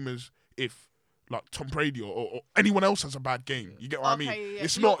the same as if like Tom Brady or anyone else has a bad game. You get what I mean? Yeah.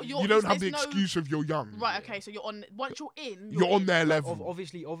 It's not. You don't have the excuse of you're young. Right. Okay. So you're on. Once you're in, You're on their level.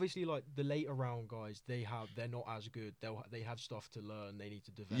 Obviously, like the later round guys, they're not as good. They have stuff to learn. They need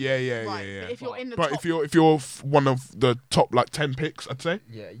to develop. Yeah. But if you're in the But top, if you're one of the top like 10 picks, I'd say.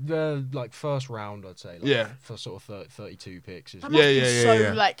 Yeah, the like first round, I'd say. Like, for sort of 32 picks. that must be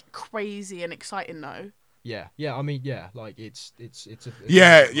so like crazy and exciting though. Yeah. I mean, like it's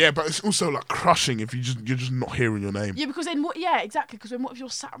but it's also like crushing if you're just not hearing your name. Yeah, because then exactly. Because then what if you're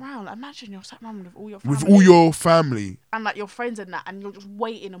sat around? Like, imagine you're sat around with all your family. With all your family and like your friends and that, and you're just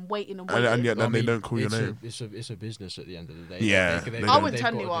waiting. and yet then they don't call your name. It's a business at the end of the day. Yeah, I wouldn't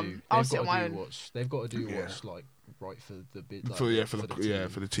tell anyone. I'll sit on my own. They've got to do what's like right for the bit. Like, for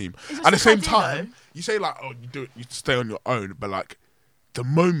the team. It's At the same idea, time, though. you say like, oh, you stay on your own, but like. The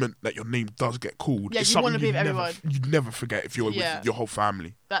moment that your name does get called, it's you want something to be with everyone. you'd never forget if you're with your whole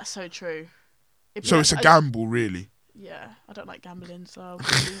family. That's so true. So it's a gamble, really. Yeah, I don't like gambling, so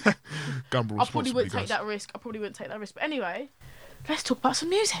Gamble I probably wouldn't responsibly, take that risk. I probably wouldn't take that risk. But anyway, let's talk about some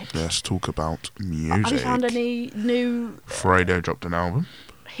music. Let's talk about music. Have you found any new? Fredo dropped an album.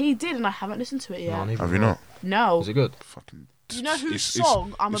 He did, and I haven't listened to it yet. No, Have you not? No. Is it good? Fucking. You know whose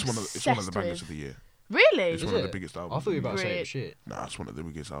song I'm obsessed It's one of the bangers with? of the year. Really? It's one of the biggest albums. I thought you were about to say it was shit. Nah, it's one of the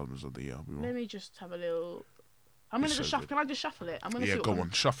biggest albums of the year. Let me just have a little. I'm gonna just shuffle. Can I just shuffle it? I'm gonna see what go one.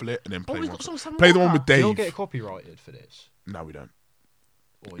 on, shuffle it and then play we've one. got some Play the one with You Dave. don't get copyrighted for this. No, we don't.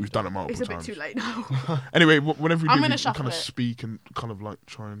 Or We've done it multiple It's a bit times. too late now. Anyway, whenever we I'm do, gonna we shuffle kind of it. speak and kind of like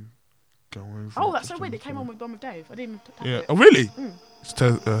try and go over. Oh, that's so weird. It came on with Dave. I didn't even tap Yeah. it. Oh, really? Mm. It's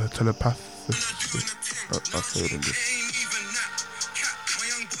telepathic. I failed English.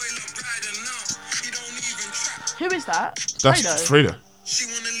 Who is that? That's Fredo? Fredo.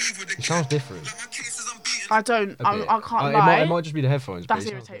 It sounds different. I don't. A bit. I can't lie. It might just be the headphones. but That's it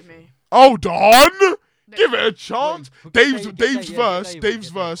sounds irritating different. me. Hold on. Give it a chance. Wait, Dave's get verse. Dave, Dave's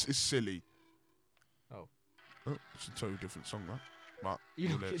get verse is silly. Oh. It's a totally different song, right? But You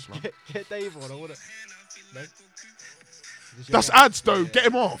we'll let it slide. get Dave on. I want to. No? That's ads though. Get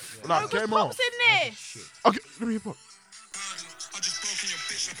him off. Yeah. Like, No, get him Pop's off. in this. Shit. Okay, let me hear Pop.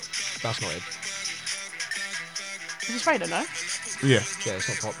 That's not it. Is this Fredo? No. Yeah. Yeah, it's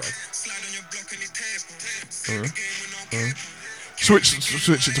not pop though.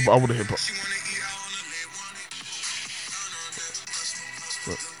 Switch it to. I want to hear Pop.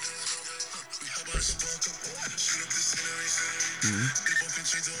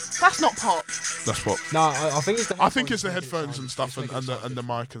 That's not Pop. That's Pop. No, I think it's the. I think it's the making it headphones sound- and stuff it's and making it sound the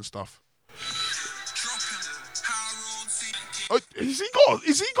different. mic and stuff. Oh, is he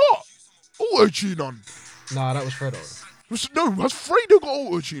got auto tune on? No, that was Fredo. No, has Fredo got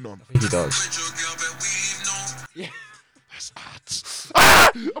auto tune on? I think he does. Yeah. That's ads.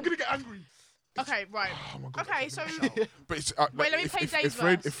 Ah! I'm gonna get angry. Okay, right. Oh my God, Okay, so But it's, Wait, let me play Dave's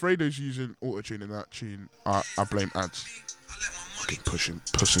verse. if Fredo's using auto tune in that tune, I blame ads. Fucking pussy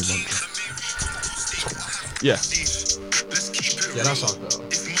muncher. Yeah. Yeah, that sounds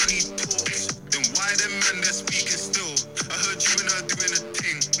better.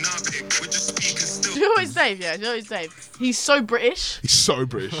 do you know it's Dave? Yeah, do you know it's Dave? He's so British. He's so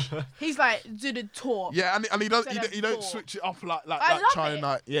British. He's like, do the talk. Yeah, and he don't Instead of don't talk. switch it up like I love trying it.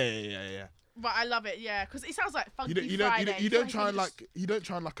 like yeah. But I love it, yeah, because it sounds like Funky You Friday. don't Like try and just- you don't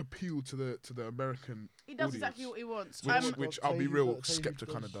try and like appeal to the American. He does audience, exactly what he wants. Which I'll be real,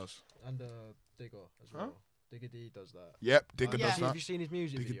 Skepta kind of does. And Digger as well. Huh? Digger D does that. Yep, Digger Yeah. does Have that. you seen his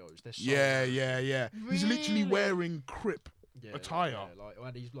music Digger- videos? They're so Yeah. He's literally Really? wearing crip Yeah, attire. Yeah,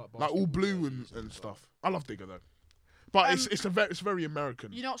 and he's like like all basketball blue jerseys and stuff. I love Digger though, but it's very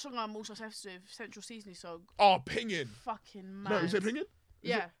American. You know what song I'm also obsessed with? Central Seasoning song. Oh, Pingin. Fucking No, mad. is it Pingin?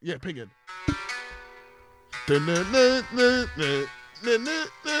 Yeah. Yeah, Pingin. Have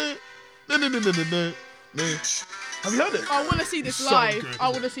you heard it? I want to see this It's so live. good, I isn't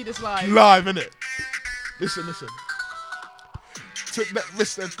want to see this live. Live, innit? Listen. Took that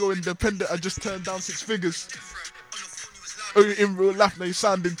risk, let's go independent. I just turned down 6 figures. Oh, in real life, now you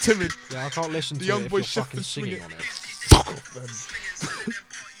sounding timid. Yeah, I can't listen The to young it if boy you're chef fucking and swing singing it. on it. Fuck off, man.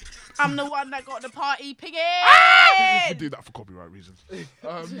 I'm the one that got the party pinging. I do that for copyright reasons.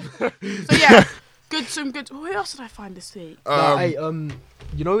 So yeah, some good. Who else did I find this week? Hey,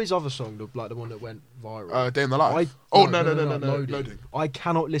 you know his other song, the one that went viral? Day in the Life. No, Loading. I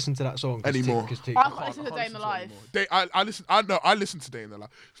cannot listen to that song Anymore. I can't listen to Day in the Life. I listened to Day in the Life.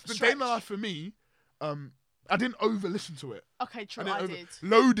 The Day in the Stretch. Life for me, I didn't over listen to it. Okay, true. I did.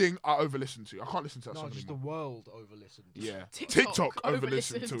 Loading, I over listened to. I can't listen to that No, song just the anymore. world over listened. Yeah, TikTok over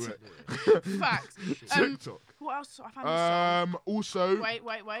listened to over-listened. it. Facts. TikTok. What else? I found this song. Also. Wait.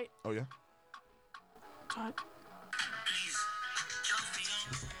 Oh yeah. Type.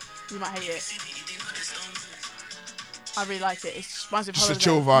 You might hate it. I really like it. It reminds me of Just a holiday.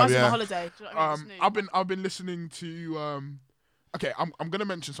 chill vibe, Reminds me of yeah. a holiday. Do you know what I mean? It's new. I've been listening to. Okay, I'm gonna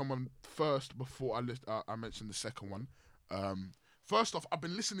mention someone first before I mention the second one. First off, I've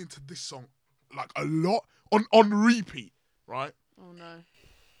been listening to this song like a lot on repeat, right? Oh no.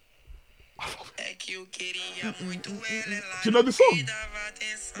 Do you know the song?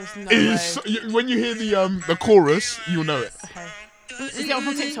 There's no It way. is when you hear the chorus, you'll know it. Okay. Is it on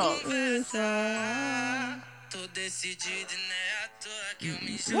from TikTok?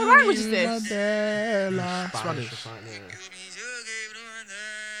 What language is this? Spanish.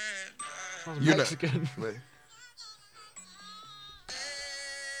 You know- Mexican. Wait.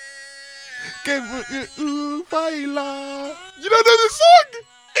 Que baila. You don't know the song?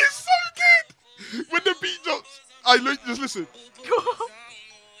 It's so good. When the beat drops, just listen.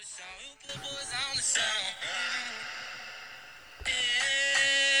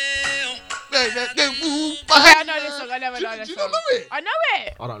 Okay, I know this song. I never know this Do you song. not know it? I know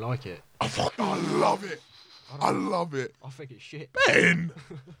it. I don't like it. I love it. I love it. I think it's shit. Ben.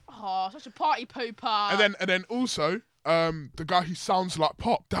 Oh, such a party pooper. And then also the guy who sounds like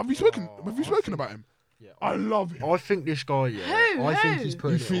Pop. Have you spoken about him? Yeah. I love him. I think this guy, yeah. Who? I think Who? he's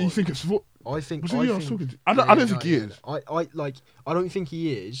putting You it on. think it's what? I think. Was it I you I was think talking to? I don't think he is. I don't think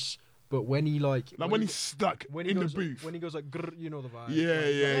he is. But when he Like when he's stuck when in he the goes, booth. when he goes like, grr, you know the vibe.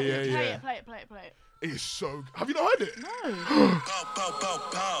 Yeah. Play it. It's so. Have you not heard it? No.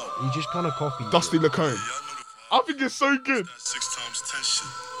 He just kind of copies. Dusty Lacone. I think it's so good. 6 times 10 shit.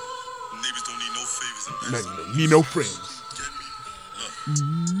 Neighbors don't need no favors. No, need no friends.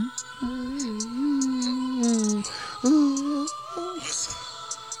 Listen,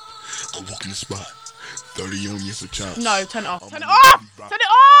 I walk in the spot. 30 on years of chance. No, turn it off. Turn it I'm off! a Turn it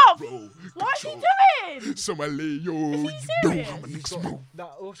off! Bro, What is he control. doing? So I lay yo. Is he You know serious? how my niggas move. That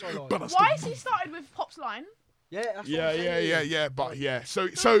also like. But I Why is still he started with Pop's line? Yeah. That's what I'm saying. Yeah. But yeah. So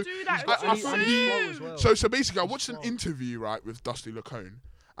do that. I- It's I too think- soon. as well. So basically, I watched an interview right with Dusty Lacone,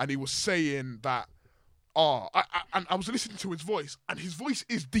 and he was saying that. And I was listening to his voice, and his voice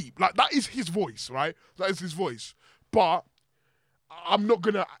is deep. Like that is his voice, right? That is his voice. But I'm not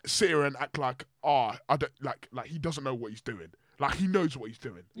gonna sit here and act like I don't like he doesn't know what he's doing. Like he knows what he's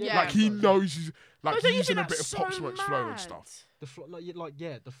doing. Yeah. Like he knows he's like But don't he's you think using a that's bit of so Pop Smoke's flow and mad? stuff. The flow,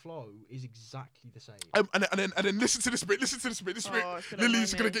 the flow is exactly the same. And then listen to this bit. This bit. Oh, it's gonna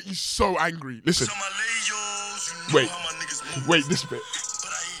Lily's annoy gonna me. get you so angry. Listen. So my layos, you know Wait. how my niggas move. Wait, this bit.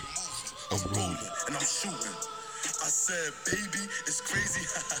 But I ain't moving. I'm rolling and I'm shooting. I said, baby, it's crazy.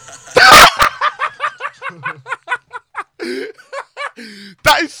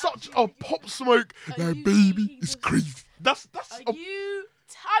 That is such a Pop Smoke. Are Like you baby, joking? it's crazy. That's Are you?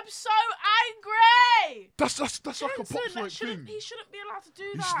 I'm so angry. that's like a Benson, Pop Smoke thing. he shouldn't be allowed to do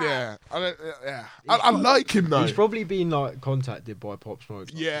He's that. yeah. I like him though. He's probably been like contacted by Pop Smoke.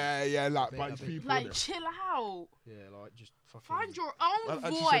 Yeah, like by I think- people. Like, innit? chill out. Yeah, like just fucking. Find your own I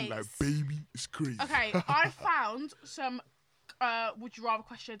just voice. said like baby, it's crazy. Okay, I found some would you rather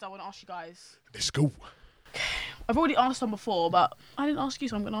questions I want to ask you guys. Let's go. I've already asked them before, but I didn't ask you,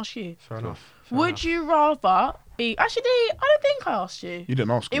 so I'm going to ask you. Fair enough. Would you rather be? Actually, I don't think I asked you. You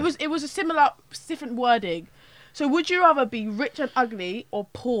didn't ask. It was a similar, different wording. So, would you rather be rich and ugly or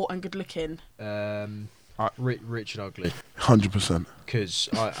poor and good looking? Rich and ugly. 100%. Because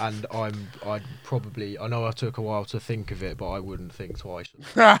I'd probably. I know I took a while to think of it, but I wouldn't think twice.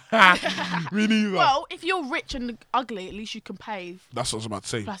 Me neither. Well, if you're rich and ugly, at least you can pay. That's what I was about to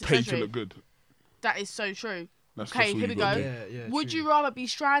say. Plastic Pay to surgery. look good. That is so true. That's Okay, all here you we gotta go. do. Yeah. Would true. you rather be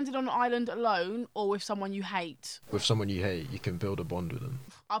stranded on an island alone or with someone you hate? With someone you hate, you can build a bond with them.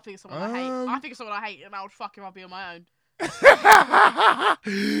 I think it's someone I hate. I think it's someone I hate, and I would fucking rather be on my own.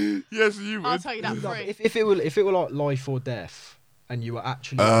 Yes, you I'll would. tell you that No, for free. if it were like life or death, and you were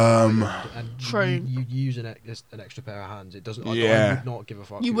actually and True. you use an extra pair of hands, it doesn't. I Yeah. would not give a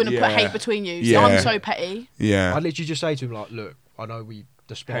fuck. You wouldn't Yeah. put hate between you. See, Yeah. I'm so petty. Yeah. I'd literally just say to him like, look, I know we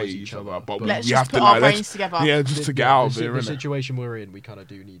despise hate each other. but Let's you just have put to our like, brains let's, together. yeah, just to get out of the there, innit? situation we're in, we kind of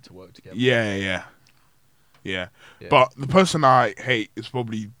do need to work together. Yeah. Yeah. But the person I hate is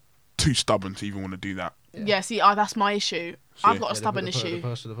probably too stubborn to even want to do that. Yeah, see, that's my issue. I've got a stubborn issue.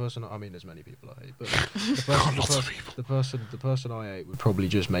 The person. I mean, there's many people I hate, but the person I hate would probably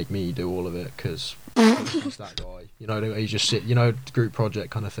just make me do all of it because he's that guy. You know, he just sit. You know, group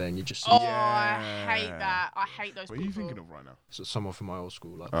project kind of thing. You just. Oh, I hate that. I hate those What people. are you thinking of right now? So someone from my old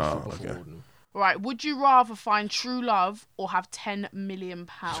school, like Oh, before. okay. Right, would you rather find true love or have £10 million?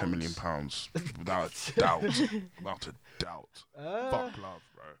 £10 million, without a doubt. Without a doubt. Fuck love,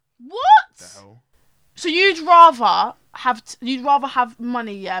 bro. What? The hell? So you'd rather have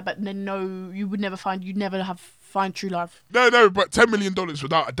money, yeah, but then you'd never find true love. No, but $10 million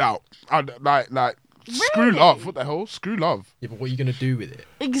without a doubt. I'd like screw Really? love. What the hell? Screw love. Yeah, but what are you gonna do with it?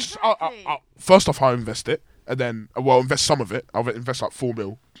 Exactly. First off, I'll invest it, and then invest some of it. I'll invest like 4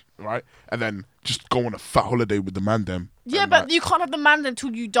 mil, right? And then just go on a fat holiday with the man them. Yeah, and, but like, you can't have the man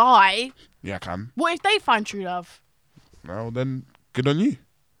until you die. yeah, I can. What if they find true love? Well, then good on you.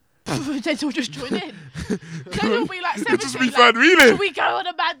 Then they'll just join in. Then it'll be like 70. Just be like, third wheeling. Should we go on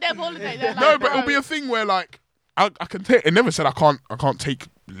a man them holiday? They're like, No, but it'll be a thing where like I can take. It never said I can't take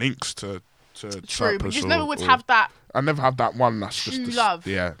links to true, but Cyprus you just or- never would or- have that. I never have that one. That's True just love.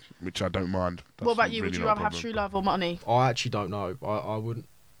 Yeah, which I don't mind. That's What about you? really Would you not a rather have problem. true love or money? I actually don't know. I wouldn't.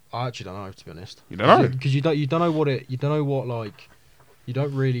 I actually don't know, to be honest. You don't know? Because you don't know what it. You don't know what like. You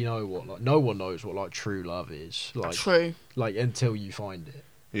don't really know what like. No one knows what like true love is. Like True. Like until you find it.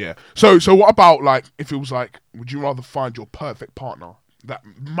 Yeah. So what about like if it was like, would you rather find your perfect partner that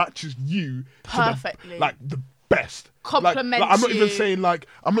matches you Perfectly. to the best, Complements I'm not you. even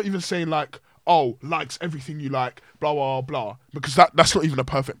saying like oh likes everything you like blah blah blah because that's not even a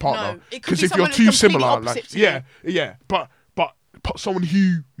perfect partner. No, it could be if you're someone that's too completely similar, opposite like to you. yeah, but someone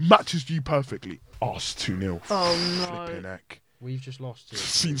who matches you perfectly. Oh, it's 2-0. Oh Flipping no. heck. We've just lost.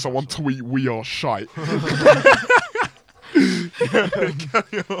 Seen someone tweet, "We are shite."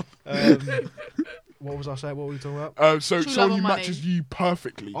 What was I saying? What were we talking about? So True love someone or who money? matches you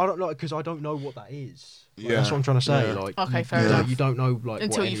perfectly. I don't know because I don't know what that is. Like, Yeah. that's what I'm trying to say. Yeah. Like, Okay, you, fair you enough. Don't, you don't know like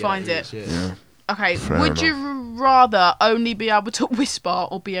Until what you any of find that it. is, yeah. Okay, Fair would enough. you rather only be able to whisper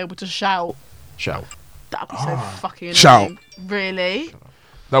or be able to shout? Shout. That'd be so fucking annoying. Shout. Really?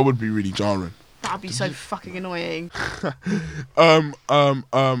 That would be really jarring. That'd be so fucking annoying. I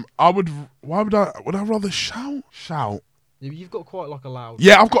would. Why would I? Would I rather shout? Shout. You've got quite like a loud.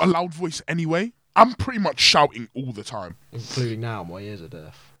 Yeah, I've got a loud voice anyway. I'm pretty much shouting all the time. Including now, my ears are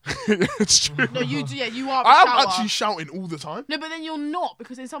deaf. It's true. No, you do. Yeah, you are. I'm shouter. actually shouting all the time. No, but then you're not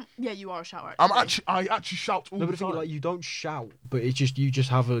because in some. Yeah, you are a shouter. I actually shout all No, the but the thing time. is, like you don't shout, but it's just you just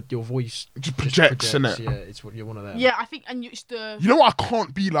have your voice Just projects, innit? Yeah, it's what you're one of them. Yeah, I think, and it's the You know what? I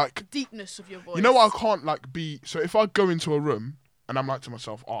can't be like. deepness of your voice. You know what? I can't like be. So if I go into a room and I'm like to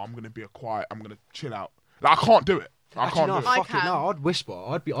myself, "Oh, I'm gonna be quiet. I'm gonna chill out." Like I can't do it. I Actually, can't no, do it. I fuck it, can. no, I'd whisper.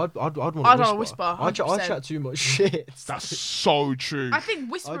 I'd want to I'd whisper. rather whisper, I 100%. chat too much shit. That's so true. I think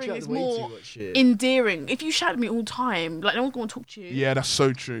I whispering chat is way more too much shit. endearing. If you shout at me all the time, like no one's going to talk to you. Yeah, that's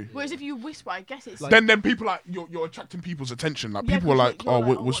so true. Whereas if you whisper, I guess it's Like- Then people like you're attracting people's attention. Like Yeah, people are 'cause like, you're "Oh,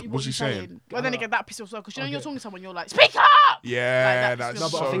 like, what's what he you saying?" Well, then again, that pisses us off because you know Okay. you're talking to someone, you're like, speak up. Yeah, Like, that's No,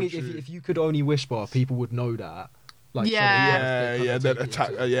 but so I think true. if you could only whisper, people would know that. Like, so Yeah. they kind of Then take it attack.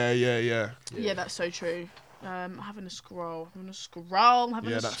 into- Yeah. Yeah, that's so true. Having a scroll. Having a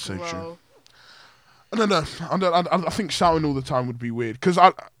Yeah, that's so scroll. true. I don't know. I think shouting all the time would be weird because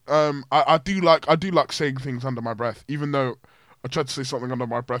I do like saying things under my breath, even though I tried to say something under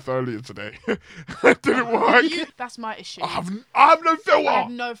my breath earlier today. It didn't work. That's my issue. I have no filter. I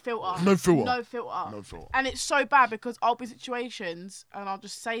have no filter. No filter. No filter. No filter. And it's so bad because I'll be in situations and I'll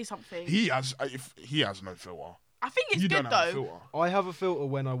just say something. He has no filter. I think it's You good don't have a though. filter. I have a filter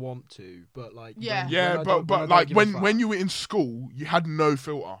when I want to, but like Yeah. Yeah, when I don't but give a when fuck. you were in school, you had no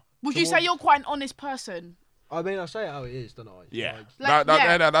filter. Would So you say what- you're quite an honest person? I mean, I say it how it is, don't I? Yeah, Like,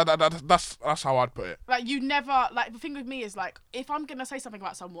 that's how I'd put it. Like you never like the thing with me is like if I'm gonna say something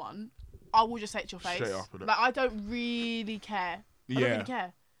about someone, I will just say it to your face. Straight up, innit? Like I don't really care. I don't Yeah. really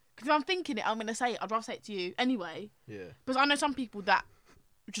care. Because if I'm thinking it, I'm gonna say it. I'd rather say it to you anyway. Yeah. Because I know some people that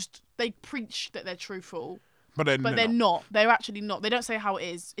just they preach that they're truthful, But then but they're not. They're actually not. They don't say how it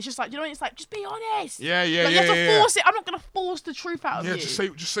is. It's just like you know. It's like just be honest. Yeah, Like, you have to yeah. force it. I'm not gonna force the truth out of Yeah,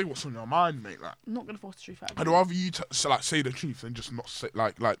 you. just say what's on your mind, mate. Like, I'm not gonna force the truth out of I'd you. rather you say the truth than just not say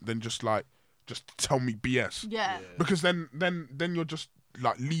just tell me BS. Yeah. Because then you're just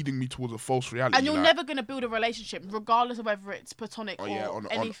like leading me towards a false reality. And you're like, never gonna build a relationship, regardless of whether it's platonic or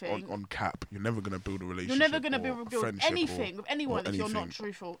anything. on cap, you're never gonna build a relationship. You're never gonna or build friendship anything with anyone if you're not anything.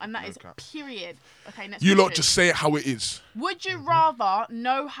 truthful, and that is cap. period. Okay, next You lot question. just say it how it is. Would you rather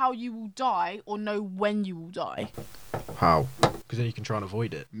know how you will die or know when you will die? How? Because then you can try and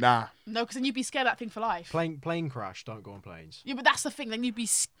avoid it. Nah. No, because then you'd be scared of that thing for life. Plane crash. Don't go on planes. Yeah, but that's the thing. Then you'd be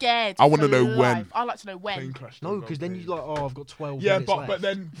scared. I want to for know life. when. I'd like to know when. Plane crash. No, because then you're like, oh, I've got 12 Yeah, minutes but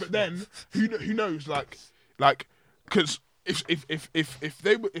left. then who knows? Like, because if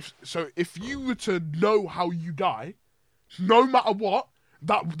you were to know how you die, no matter what,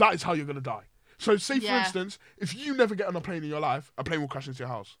 that is how you're gonna die. So say for instance, if you never get on a plane in your life, a plane will crash into your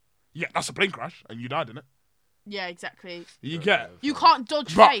house. Yeah, that's a plane crash, and you died in it. Yeah, exactly. You get. You can't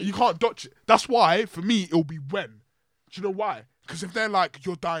dodge But fate. you can't dodge it. That's why, for me, it'll be when. Do you know why? Because if they're like,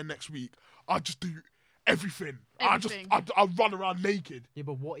 you're dying next week, I'll just do everything. Everything. I'll run around naked. Yeah,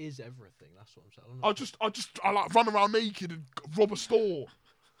 but what is everything? That's what I'm saying. I like run around naked and rob a store.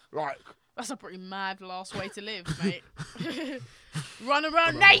 Like. That's a pretty mad last way to live, mate. Run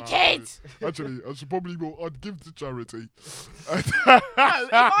around naked! Actually, I should probably I'd give to charity. No, if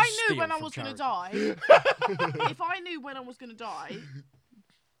I knew Steal when I from was going to charity. die, if I knew when I was going to die,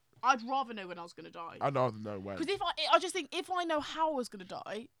 I'd rather know when I was going to die. I'd rather know when. Because I just think if I know how I was going to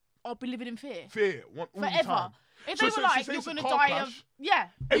die, I'll be living in fear. Fear. All the Forever. time. If So- they so- were so like, say you're it's a going to car die crash, of... Yeah,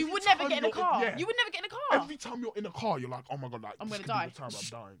 every you would never time get in a you're in- car. yeah. You would never get in a car. Every time you're in a car, you're like, oh my god, like I'm this gonna could die. be the time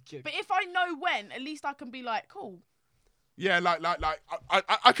I'm dying. But if I know when, at least I can be like, cool. Yeah,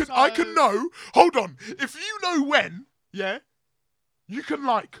 I can know. Hold on, if you know when, yeah, you can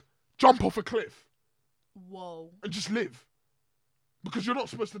like jump off a cliff Whoa. and just live because you're not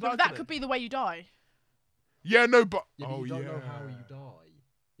supposed to die. But that today. could be the way you die. Yeah, no, but Yeah, but oh you don't yeah. know how you die.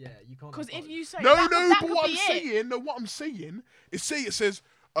 Yeah, you can't. Because have if both. you say No, that, no, that but could what be I'm it. saying, no, what I'm saying is, it says,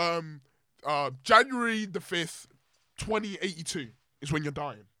 January the 5th, 2082 is when you're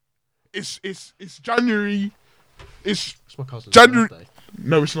dying. It's January. It's my cousin's January. birthday.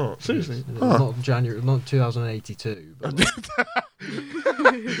 No, it's not. Seriously. It's Huh. not January, not 2082. But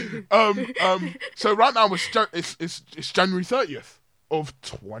So right now it's January 30th of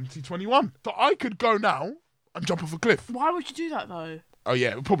 2021. So I could go now and jump off a cliff. Why would you do that though? Oh yeah,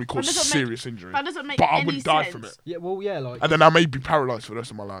 it would probably cause That doesn't make- serious injury. That doesn't make But I any wouldn't die sense. from it. yeah, well, yeah, like And then I may be paralysed for the rest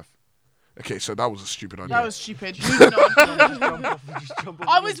of my life. Okay, so that was a stupid idea. That was stupid. Moving on. just jump off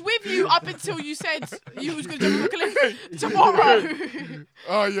I the was cliff. with you up until you said you was going to jump off a cliff tomorrow.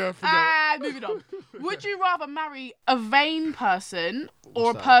 Oh yeah, I forgot. Moving on. Would you rather marry a vain person or a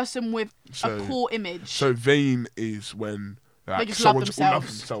What's that? person with So- a poor image? So vain is when like, just love someone's all love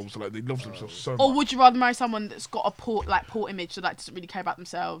themselves. themselves, like they love themselves so Or much. would you rather marry someone that's got a poor image, so like doesn't really care about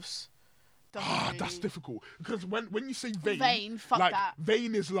themselves? Doesn't That's really- difficult because when you say vain, Vain, fuck like that.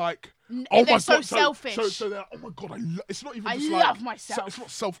 vain is like they're my so god, selfish. So they're oh my god, it's not even. I just love like, myself.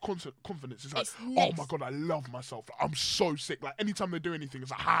 It's not confidence. It's like It's oh next. my god, I love myself. Like, I'm so sick. Like anytime they do anything,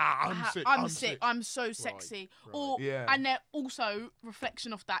 it's like I'm sick. I'm sick. I'm so sexy. right. Or Yeah. and they're also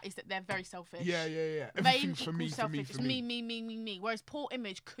reflection of that is that they're very selfish. Yeah. Vain Everything's for equals me, selfish. for It's me. Whereas poor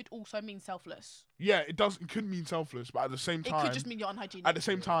image could also mean selfless. Yeah, it does. It could mean selfless, but at the same It time, could just mean you're unhygienic. at the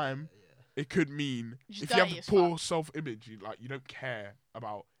same time, it could mean Just if you have dirty a as poor fuck. self-image, you don't care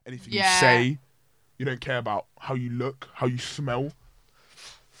about anything Yeah. you say. You don't care about how you look, how you smell.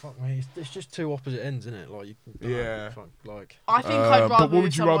 Fuck me, it's just two opposite ends, isn't it? Like, Yeah. fuck, like I think I'd rather. But what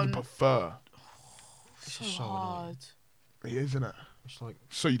would you someone... rather prefer? it's So just so hard. annoying. It is, isn't it? It's like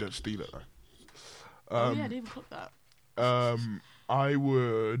So you don't steal it though. Oh yeah, I didn't even clock that. I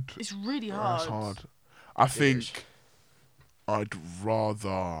would. It's really That's hard. hard. I think I'd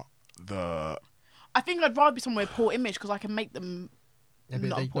rather the. I think I'd rather be someone with poor image because I can make them. yeah, but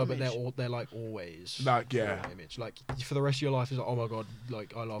not a they, poor no, but image. they're like always Like, yeah. poor image. Like for the rest of your life, is like, oh my god,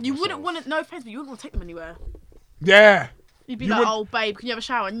 like I love. You myself. wouldn't want to. No offense, but you wouldn't want to take them anywhere. Yeah. You'd be You like, would- oh babe, can you have a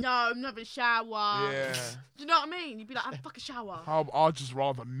shower? No, I'm not having a shower. Yeah. Do you know what I mean? You'd be like, have a fucking shower. I'd just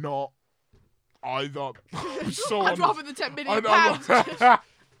rather not. Either. I'm so I'd honest. rather the 10 million I pounds. know.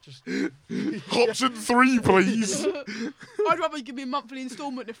 Option 3, please. I'd rather you give me a monthly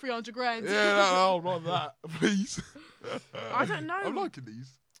instalment of 300 grand. Yeah, I'll run that, please. I don't know. I'm liking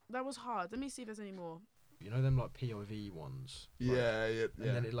these. That was hard. Let me see if there's any more. You know them like POV ones. Like, Yeah. And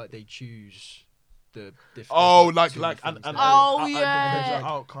then it like they choose the different. Oh, there's, like two different things. Oh, and yeah. there's an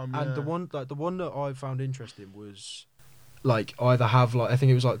outcome. And yeah. the one that I found interesting was like either have like I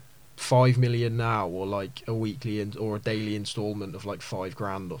think it was like 5 million now or like a weekly or a daily installment of like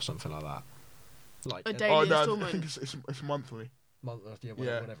 £5,000 or something like that. Like A and- daily Oh no, I instalment. think it's monthly.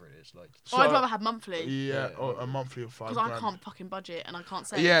 whatever it is. Like, I'd rather have monthly. Yeah, or a monthly of £5 Because I can't fucking budget and I can't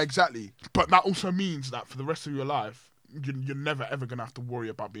save. Yeah, exactly. But that also means that for the rest of your life, you're never ever gonna have to worry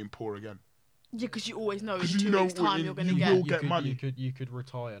about being poor again. Yeah, because you always know in 'Cause 2 you know weeks' time you're going to you get. will get money. You could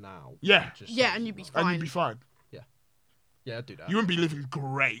retire now. Yeah. And you'd be fine. And you'd be fine. Yeah, I'd do that. You wouldn't be living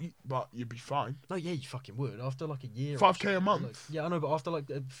great, but you'd be fine. No, yeah, you fucking would. After like a year. 5K a month. Like, yeah, I know, but after like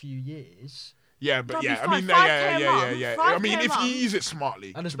a few years. Yeah, but That'd yeah, be I mean, fine. yeah. 5K a month, I mean, 5K a if you month. use it smartly,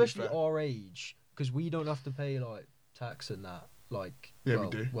 And to be especially fair. our age, because we don't have to pay like tax and that. Like, Yeah, well, we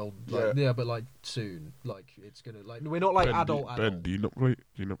do. Well, like, yeah, but like soon, like it's gonna like we're not like adult. Do you not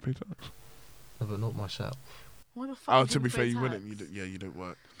pay tax? No, but not myself. Why the fuck Oh, would to you be pay fair, you tax? wouldn't. You don't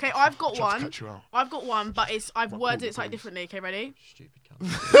work. Okay, I've got Try to one. catch you out. I've got one, but I've My worded it corner, slightly please. differently. Okay, ready? Stupid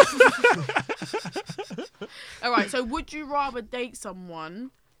cunt. All right. So, would you rather date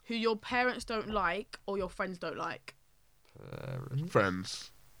someone who your parents don't like or your friends don't like?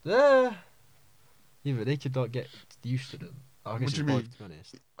 Friends. Yeah, but they could like get used to them. I guess What do you it's mean? both, to be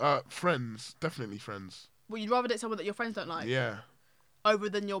honest. Friends. Definitely friends. Would you rather date someone that your friends don't like Yeah. over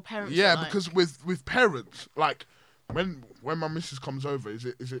than your parents? Yeah, don't like? because with parents, like when my missus comes over, is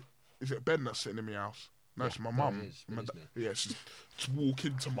it Ben that's sitting in my house? No, it's my mum. it is me. Yeah, she's just walk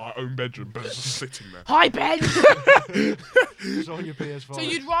into my own bedroom, Ben's just sitting there. Hi, Ben. It's on your PS5. So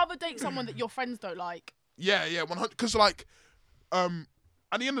you'd rather date someone that your friends don't like? Yeah, 100. Because like, at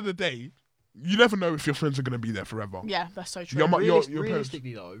the end of the day, you never know if your friends are gonna be there forever. Yeah, that's so true. Your parents.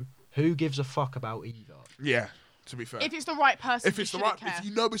 Realistically though, who gives a fuck about either? Yeah, to be fair. If it's the right person, If it's the you right, shouldn't care. if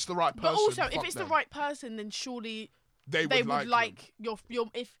you know it's the right person, But also, if fuck it's them. the right person, then surely they they would would like your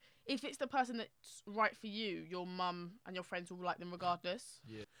if it's the person that's right for you, your mum and your friends will like them regardless.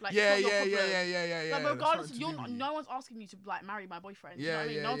 Yeah. Like, Yeah, it's not yeah, your yeah, problem. yeah, yeah, yeah, yeah. Like, That's regardless, something to do with you. no one's asking you to like marry my boyfriend. You know Yeah, what I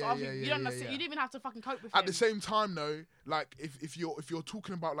mean? yeah, No one's yeah, asking. yeah, You yeah, don't. yeah, You yeah. don't even have to fucking cope with At him. the same time, though, like if you're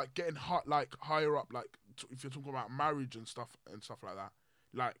talking about like getting higher up, like if you're talking about marriage and stuff like that,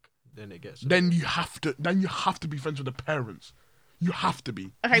 like Then it gets. then you have to be friends with the parents. You have to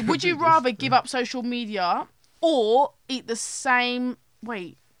be. Okay, would you rather give up social media or eat the same?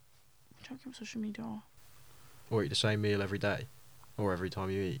 Wait, don't give up social media. Or eat the same meal every day, or every time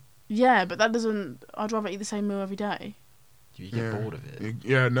you eat. Yeah, but that doesn't. I'd rather eat the same meal every day. You get bored of it.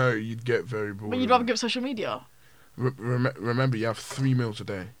 Yeah, no, you'd get very bored. But you'd of rather it. give up social media. Remember, you have 3 meals a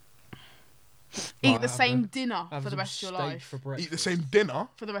day. Eat Like, the have same a- dinner Have for the some rest of your steak life. For breakfast. Eat the same dinner.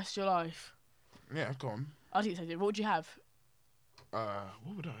 For the rest of your life. Yeah, go on. I'd eat the same dinner. What would you have?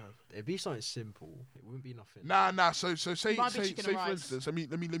 What would I have? It'd be something simple. It wouldn't be nothing. Nah. So say Might be say chicken for and rice. instance. Let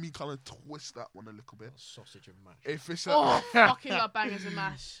me kind of twist that one a little bit. Sausage and mash. If it's Oh, fucking love bangers and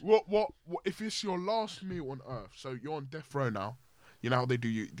mash. what if it's your last meal on earth? So you're on death row now. You know how they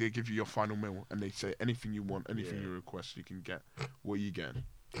do they give you your final meal and they say anything you want, anything you request, you can get. What are you getting?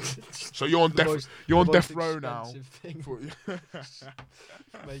 So you're on death row now. For,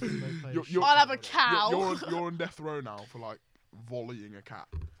 You're- I'll have a cow. you're on death row now for like volleying a cat.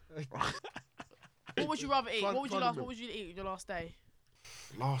 What would you rather eat? Find- What would you find a last? meal. What would you eat your last day?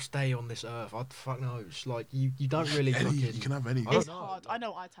 Last day on this earth, I'd fuck knows. Like you don't really Any, fucking. you can have any. I don't It's know. hard. I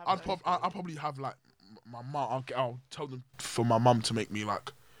know what I'd have. I'd though. probably have like my mum. I'll tell them for my mum to make me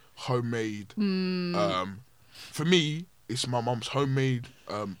like homemade. For me, it's my mum's homemade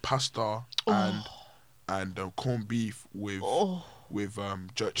pasta and corned beef with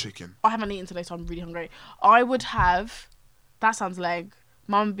jerk chicken. I haven't eaten today, so I'm really hungry. I would have. That sounds leg.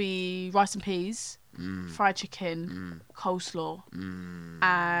 Mum would be rice and peas, fried chicken, coleslaw,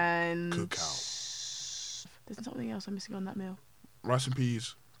 and there's something else I'm missing on that meal. Rice and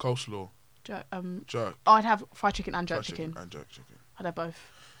peas, coleslaw, Jerk. I'd have fried chicken and jerk chicken. and jerk chicken. I'd have both.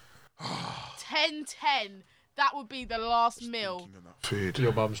 10-10. That would be the last meal. Thinking of that food.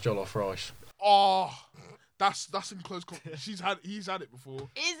 Your mum's jollof rice. Oh, that's in close. He's had it before.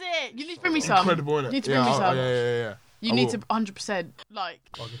 Is it? You need to bring me some. Incredible, innit? You need to bring me some. Yeah. You I need will. to 100%. Like,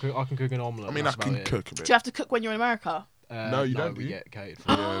 I can cook an omelette. I mean, I that's can about it. cook a bit. do you have to cook when you're in America? No, you don't, do We you? get catered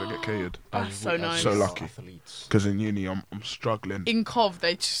for. Yeah, they get catered. That's so nice. So lucky. Athletes. Because in uni, I'm struggling. In Cov,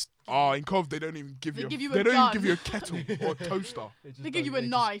 they just In Cov, they don't even give They you. give you they a don't gun. even give you a kettle or a toaster. they give you a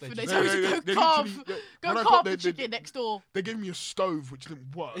knife and they just- tell you They- to they go carve, literally- go when I carve got the there, chicken next door. They gave me a stove which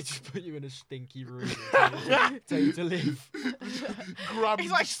didn't work. They just put you in a stinky room and tell you to leave. Grab It's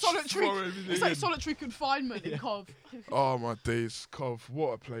and like just solitary. throw everything It's like in. solitary confinement in Cov. Oh my days, Cov, what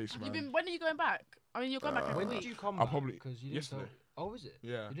a place, man. When are you going back? I mean, you're going back every When week. did you come I'll back? probably- 'Cause you didn't yesterday. tell- Oh, is it?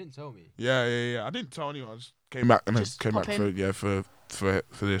 Yeah. You didn't tell me. Yeah. I didn't tell anyone. I just came back and Just I came pop back in.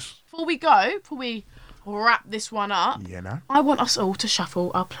 for this. Before we wrap this one up, Yeah, nah. I want us all to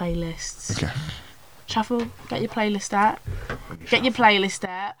shuffle our playlists. Okay. Shuffle, get your playlist out. Get your playlist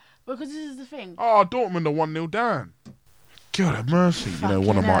out. Because this is the thing. Oh, Dortmund are 1-0 down. God have mercy. You know,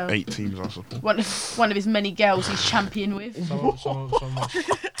 one of my hell. 8 teams I support. One of his many girls he's champion with. That's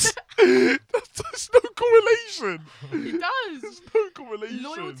no correlation. It does. There's no correlation.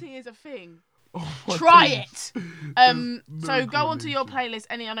 Loyalty is a thing. Oh my Try days. it. No So go onto your correlation.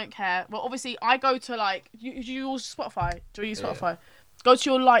 playlist. I don't care. Well, obviously, I go to like you use Spotify. Do you use Spotify? Go to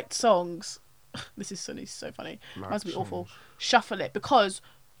your liked songs. This is so funny. Must be awful. Shuffle it because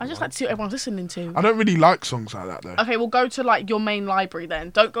I just like to see what everyone's listening to. I don't really like songs like that though. Okay, well, go to like your main library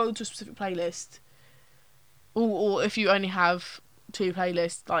then. Don't go to a specific playlist. Or if you only have 2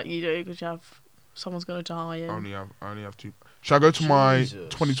 playlists, like you do, because you have someone's gonna die. And... I only have 2. Should I go to my Jesus.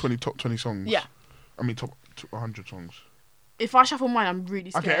 2020 top 20 songs? Yeah. I mean top 100 songs. If I shuffle mine, I'm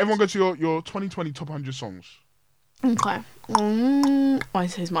really scared. Okay, everyone go to your 2020 top 100 songs. Okay.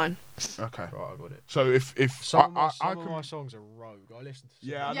 Here's mine. Okay. Right, I got it. So if Some of I my songs are rogue. I listen to.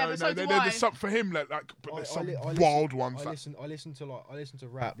 yeah, I Yeah, know, but so do there's I. some for him but there's some I wild ones I that, listen to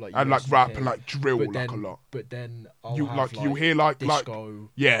rap like. and you like listen rap to, and like drill but like then, a lot. But then I'll You have, like you hear like disco.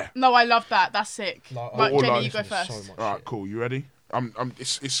 yeah. No, I love that. That's sick. Like, Right, or Jenny, like- you go listen to first. so much All right, shit. cool. You ready?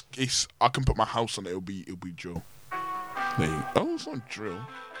 It's I can put my house on it. It'll be drill. There you. Oh, it's not drill.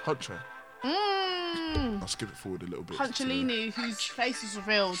 Huncho. I'll skip it forward a little bit. Huncholini, whose face was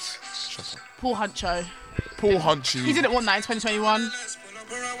revealed. Shut up. Poor Huncho. Paul Hunchy. He didn't want that in 2021.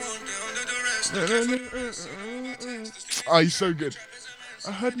 Oh, he's so good.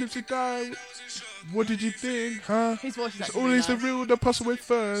 I heard Nipsey die. What did you think, huh? His voice is It's actually always the nice. real that pass away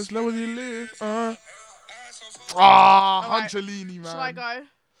first. Low as you live, Alright. Huncholini, man. Shall I go?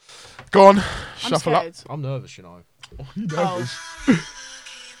 Go on. I'm Shuffle up. scared. I'm nervous, you know. You Oh. nervous?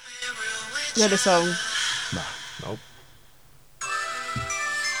 You know the song. Nope.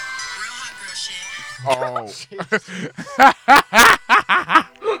 Oh.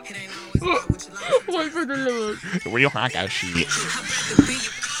 Wait for the lyrics. Real hot guy shit.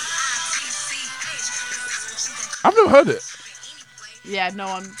 I've never heard it. Yeah, no,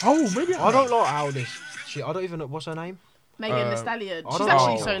 I'm Oh, maybe I don't like how this. I don't even know what's her name. Megan the Stallion. I She's don't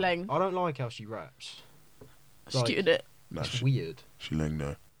actually like- so lame. I don't like how she raps. She's cute at it. No, It's weird. she lame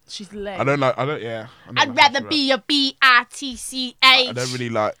though. She's lame. I don't like. I don't. Yeah. I don't I'd like rather how she be a B-I-T-C-H. I don't really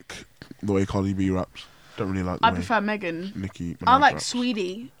like the way Cardi B raps. Don't really like the I way prefer Megan. Nicki Minaj I like raps.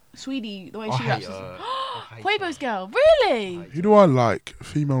 Sweetie, the way I she hate raps. her. I hate Quavo's her. girl, really? Who do I like?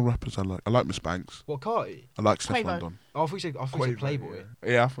 Female rappers I like. I like Miss Banks. What, Cardi? I like Steph Quavo. London. Oh, I thought you said Playboy.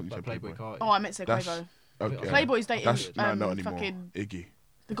 Yeah, I thought you Like said Playboy Playboy. Cardi. Oh, I meant to say That's- Quavo. Okay. Playboy's dating That's no, not anymore. fucking. Iggy.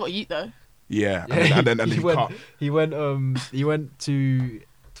 They got a yeet though. Yeah, and then he he went. cut. He went to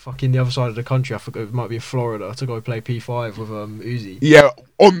fucking the other side of the country. I forgot, it might be in Florida, to go play P5 with Uzi. Yeah,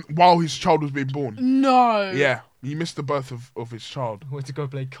 while his child was being born. No. Yeah, he missed the birth of his child. Went to go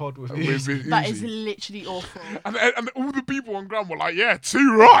play COD with With Uzi. That is Uzi. literally awful. And all the people on ground were like, yeah,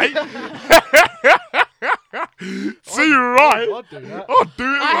 too right. too right. I'd do that. I'll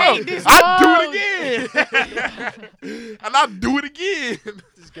do it I well. hate this I'd do it again. And I'd do it again.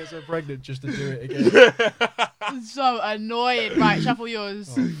 Just gets her pregnant just to do it again. So annoying. Right, shuffle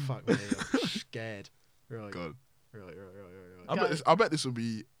yours. Oh, fuck me. I'm scared. Right. God. Right. I bet this will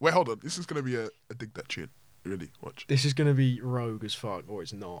be. Wait, hold on. This is gonna be a dig that tune. Really, watch. This is going to be rogue as fuck, or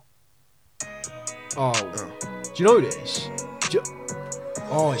it's not. Oh. Do you know this?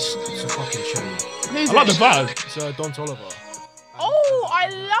 Oh, it's a fucking tune. Who's I like the it? vibe. It's Don Toliver. Oh, I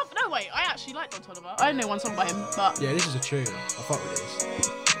love. No, wait. I actually like Don Toliver. I only know one song by him, but Yeah, this is a tune. I fuck with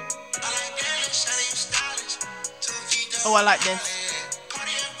this. oh, I like this.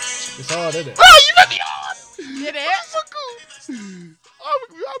 It's hard, isn't it? Oh, you let me on. Did it? That's so cool. I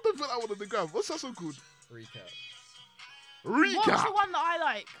don't put that one on the ground. What's that song called? Recap. What's the Recap. one that I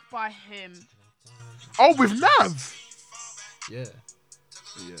like by him? Oh, with Nav. Yeah.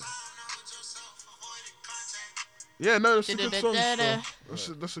 Yeah. Yeah, no, that's a good song.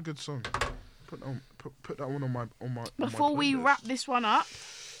 That's a good song. Put that one on my. Before we playlist. wrap this one up,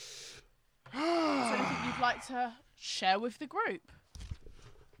 is there anything you'd like to share with the group?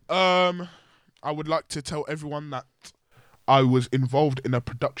 I would like to tell everyone that I was involved in a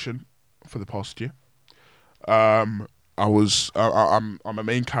production for the past year. I'm a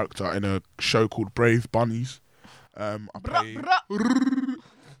main character in a show called Brave Bunnies. I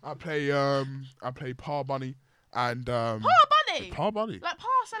play Pa Bunny and Pa Bunny! Pa Bunny. Like Pa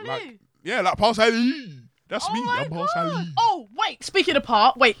Salieu! Like Pa Salieu. That's Oh me. my I'm Pa God. Salieu. Oh, wait, speaking of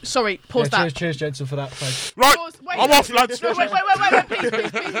Pa, wait, sorry, pause that. Cheers, Jensen, for that. Thanks. Right, Pause, wait. I'm off, lads. No, wait,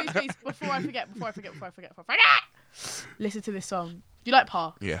 please, before I forget. Before I forget. Listen to this song. Do you like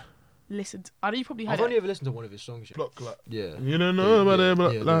Pa? Yeah. listened. I know you probably heard I've it. only ever listened to one of his songs. Block clap. Yeah. You don't know about it,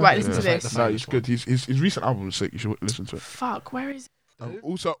 but Right, listen to this. No, he's good. His recent album was sick. You should listen to it. Fuck, where is it?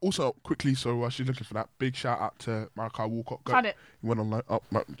 Also, quickly, so while she's looking for that, big shout out to Malachi Walcott. Find it. He went on loan.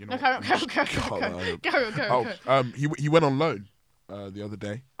 You know. No, carry on. He went on loan the other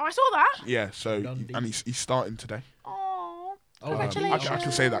day. Oh, I saw that. Yeah, so and he's starting today. Oh, Congratulations. I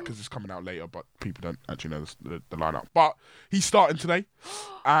can say that because it's coming out later, but people don't actually know the lineup. But he's starting today,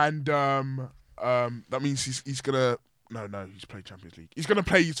 and that means he's gonna. No, he's played Champions League. He's gonna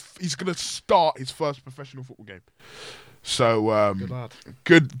play. He's gonna start his first professional football game. So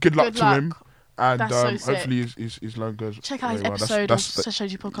good luck to him, and hopefully his loan goes. Check out his well. episode. That's on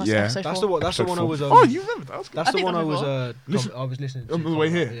Showed You podcast. yeah. Episode That's 4. the one I was. Oh, you remember that? That's the one I was. Listen- I was listening to on the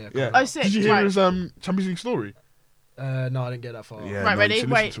way here. Yeah. Oh, sick. Did you hear Right. his Champions League story? No, I didn't get that far. Yeah. Right, no, ready? you should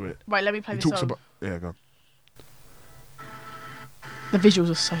listen Wait. to it. Right, let me play He this talks song. about. Yeah, go on. The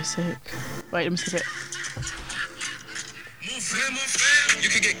visuals are so sick. Wait, let me skip it. You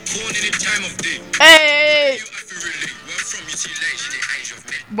can get corn any time of day. Hey! You accurately. Where I'm from, you see lights in the eyes of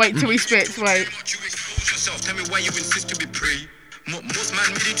men. Wait till he spits. Wait. Much you expose yourself. Tell me why you insist to be prey. Most man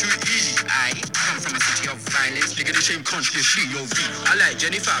made it too easy. I come from a city of violence. Nigga, the shame consciously, yo V. I like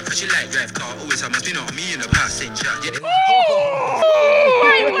Jennifer, cause she like drive car. Always have my spin on me in the passenger. Yeah.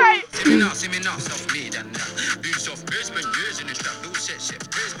 Wait. See me now, self-made and that. Boots off, birds spend years in the trap. No set shit.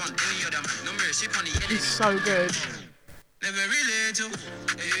 Birds want any other man. No mercy on the enemy. He's so good. Never relate to.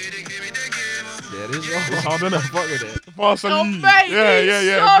 Hey, they give me the game. Yeah, it is. I don't know. Fuck with it. Pa Oh, Salieu. mate, Yeah.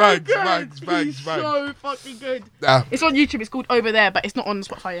 he's so Bags. good. He's so fucking good. Yeah. It's on YouTube. It's called Over There, but it's not on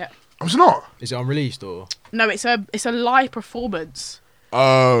Spotify yet. Oh, it's not. Is it unreleased or? No, it's a live performance.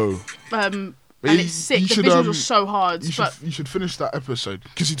 Oh. And But it's sick. you The should, visuals are so hard. You should finish that episode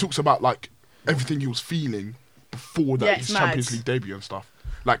because he talks about like everything he was feeling before that Yeah, his it's Champions mad. League debut and stuff.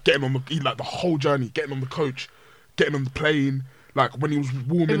 Like getting on the whole journey, getting on the coach, getting on the plane. Like when he was it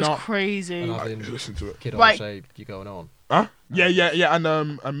warming was up. crazy. And I Like, didn't listen to it. kid Right. on say you're going on. Huh? Yeah.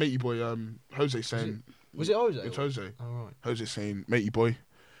 And matey boy, Jose saying Was it Jose? it's Jose. Oh, right. Jose saying matey boy,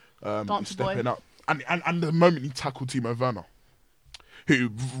 he's Dancer boy. stepping up. And the moment he tackled Timo Werner,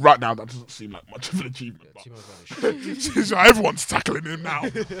 who right now that doesn't seem like much of an achievement. Yeah, but- Timo Werner shit. So everyone's tackling him now.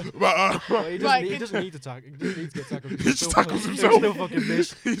 But Well, he doesn't, Right, he doesn't need to tackle. He doesn't need to get tackled. He just tackles He'll himself. Still fucking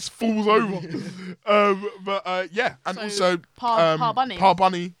miss. he just falls over. Yeah, and So, also Pa Bunny. Pa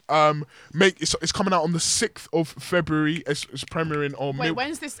Bunny. It's coming out on the 6th of February. It's premiering on Wait,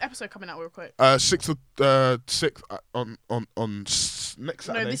 when's this episode coming out real quick? 6th on next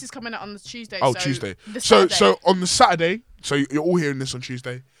Saturday. No, this is coming out on the Tuesday. Oh, so Tuesday. the So Saturday. on the Saturday, so you're all hearing this on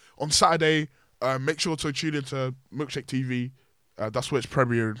Tuesday. On Saturday, make sure to tune into Milkshake TV. That's where it's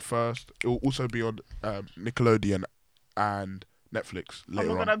premiering first. It will also be on Nickelodeon and Netflix Oh later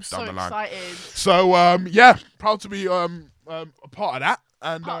my god, on I'm down so the line. excited. So yeah, proud to be a part of that.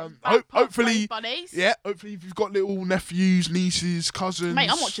 And hopefully, bunnies. yeah, hopefully if you've got little nephews, nieces, cousins.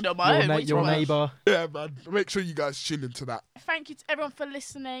 Mate, I'm watching it on my own. What are you Your talking about? neighbour. Yeah, man. Make sure you guys tune into that. Thank you to everyone for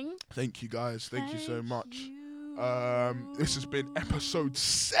listening. Thank you guys. Thank you so much. you. This has been episode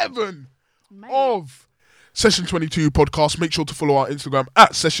 7 Mate. of Session 22 podcast. Make sure to follow our Instagram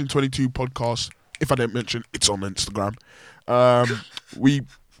at Session 22 podcast. If I didn't mention, it's on Instagram. We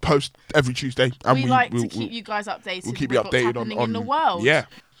post every Tuesday, and we like to keep you guys updated. We'll keep you with what's updated happening on in the world. Yeah,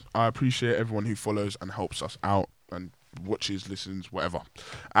 I appreciate everyone who follows and helps us out and watches, listens, whatever.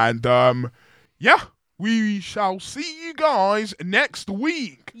 And yeah, we shall see you guys next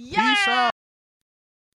week. Yeah. Peace out.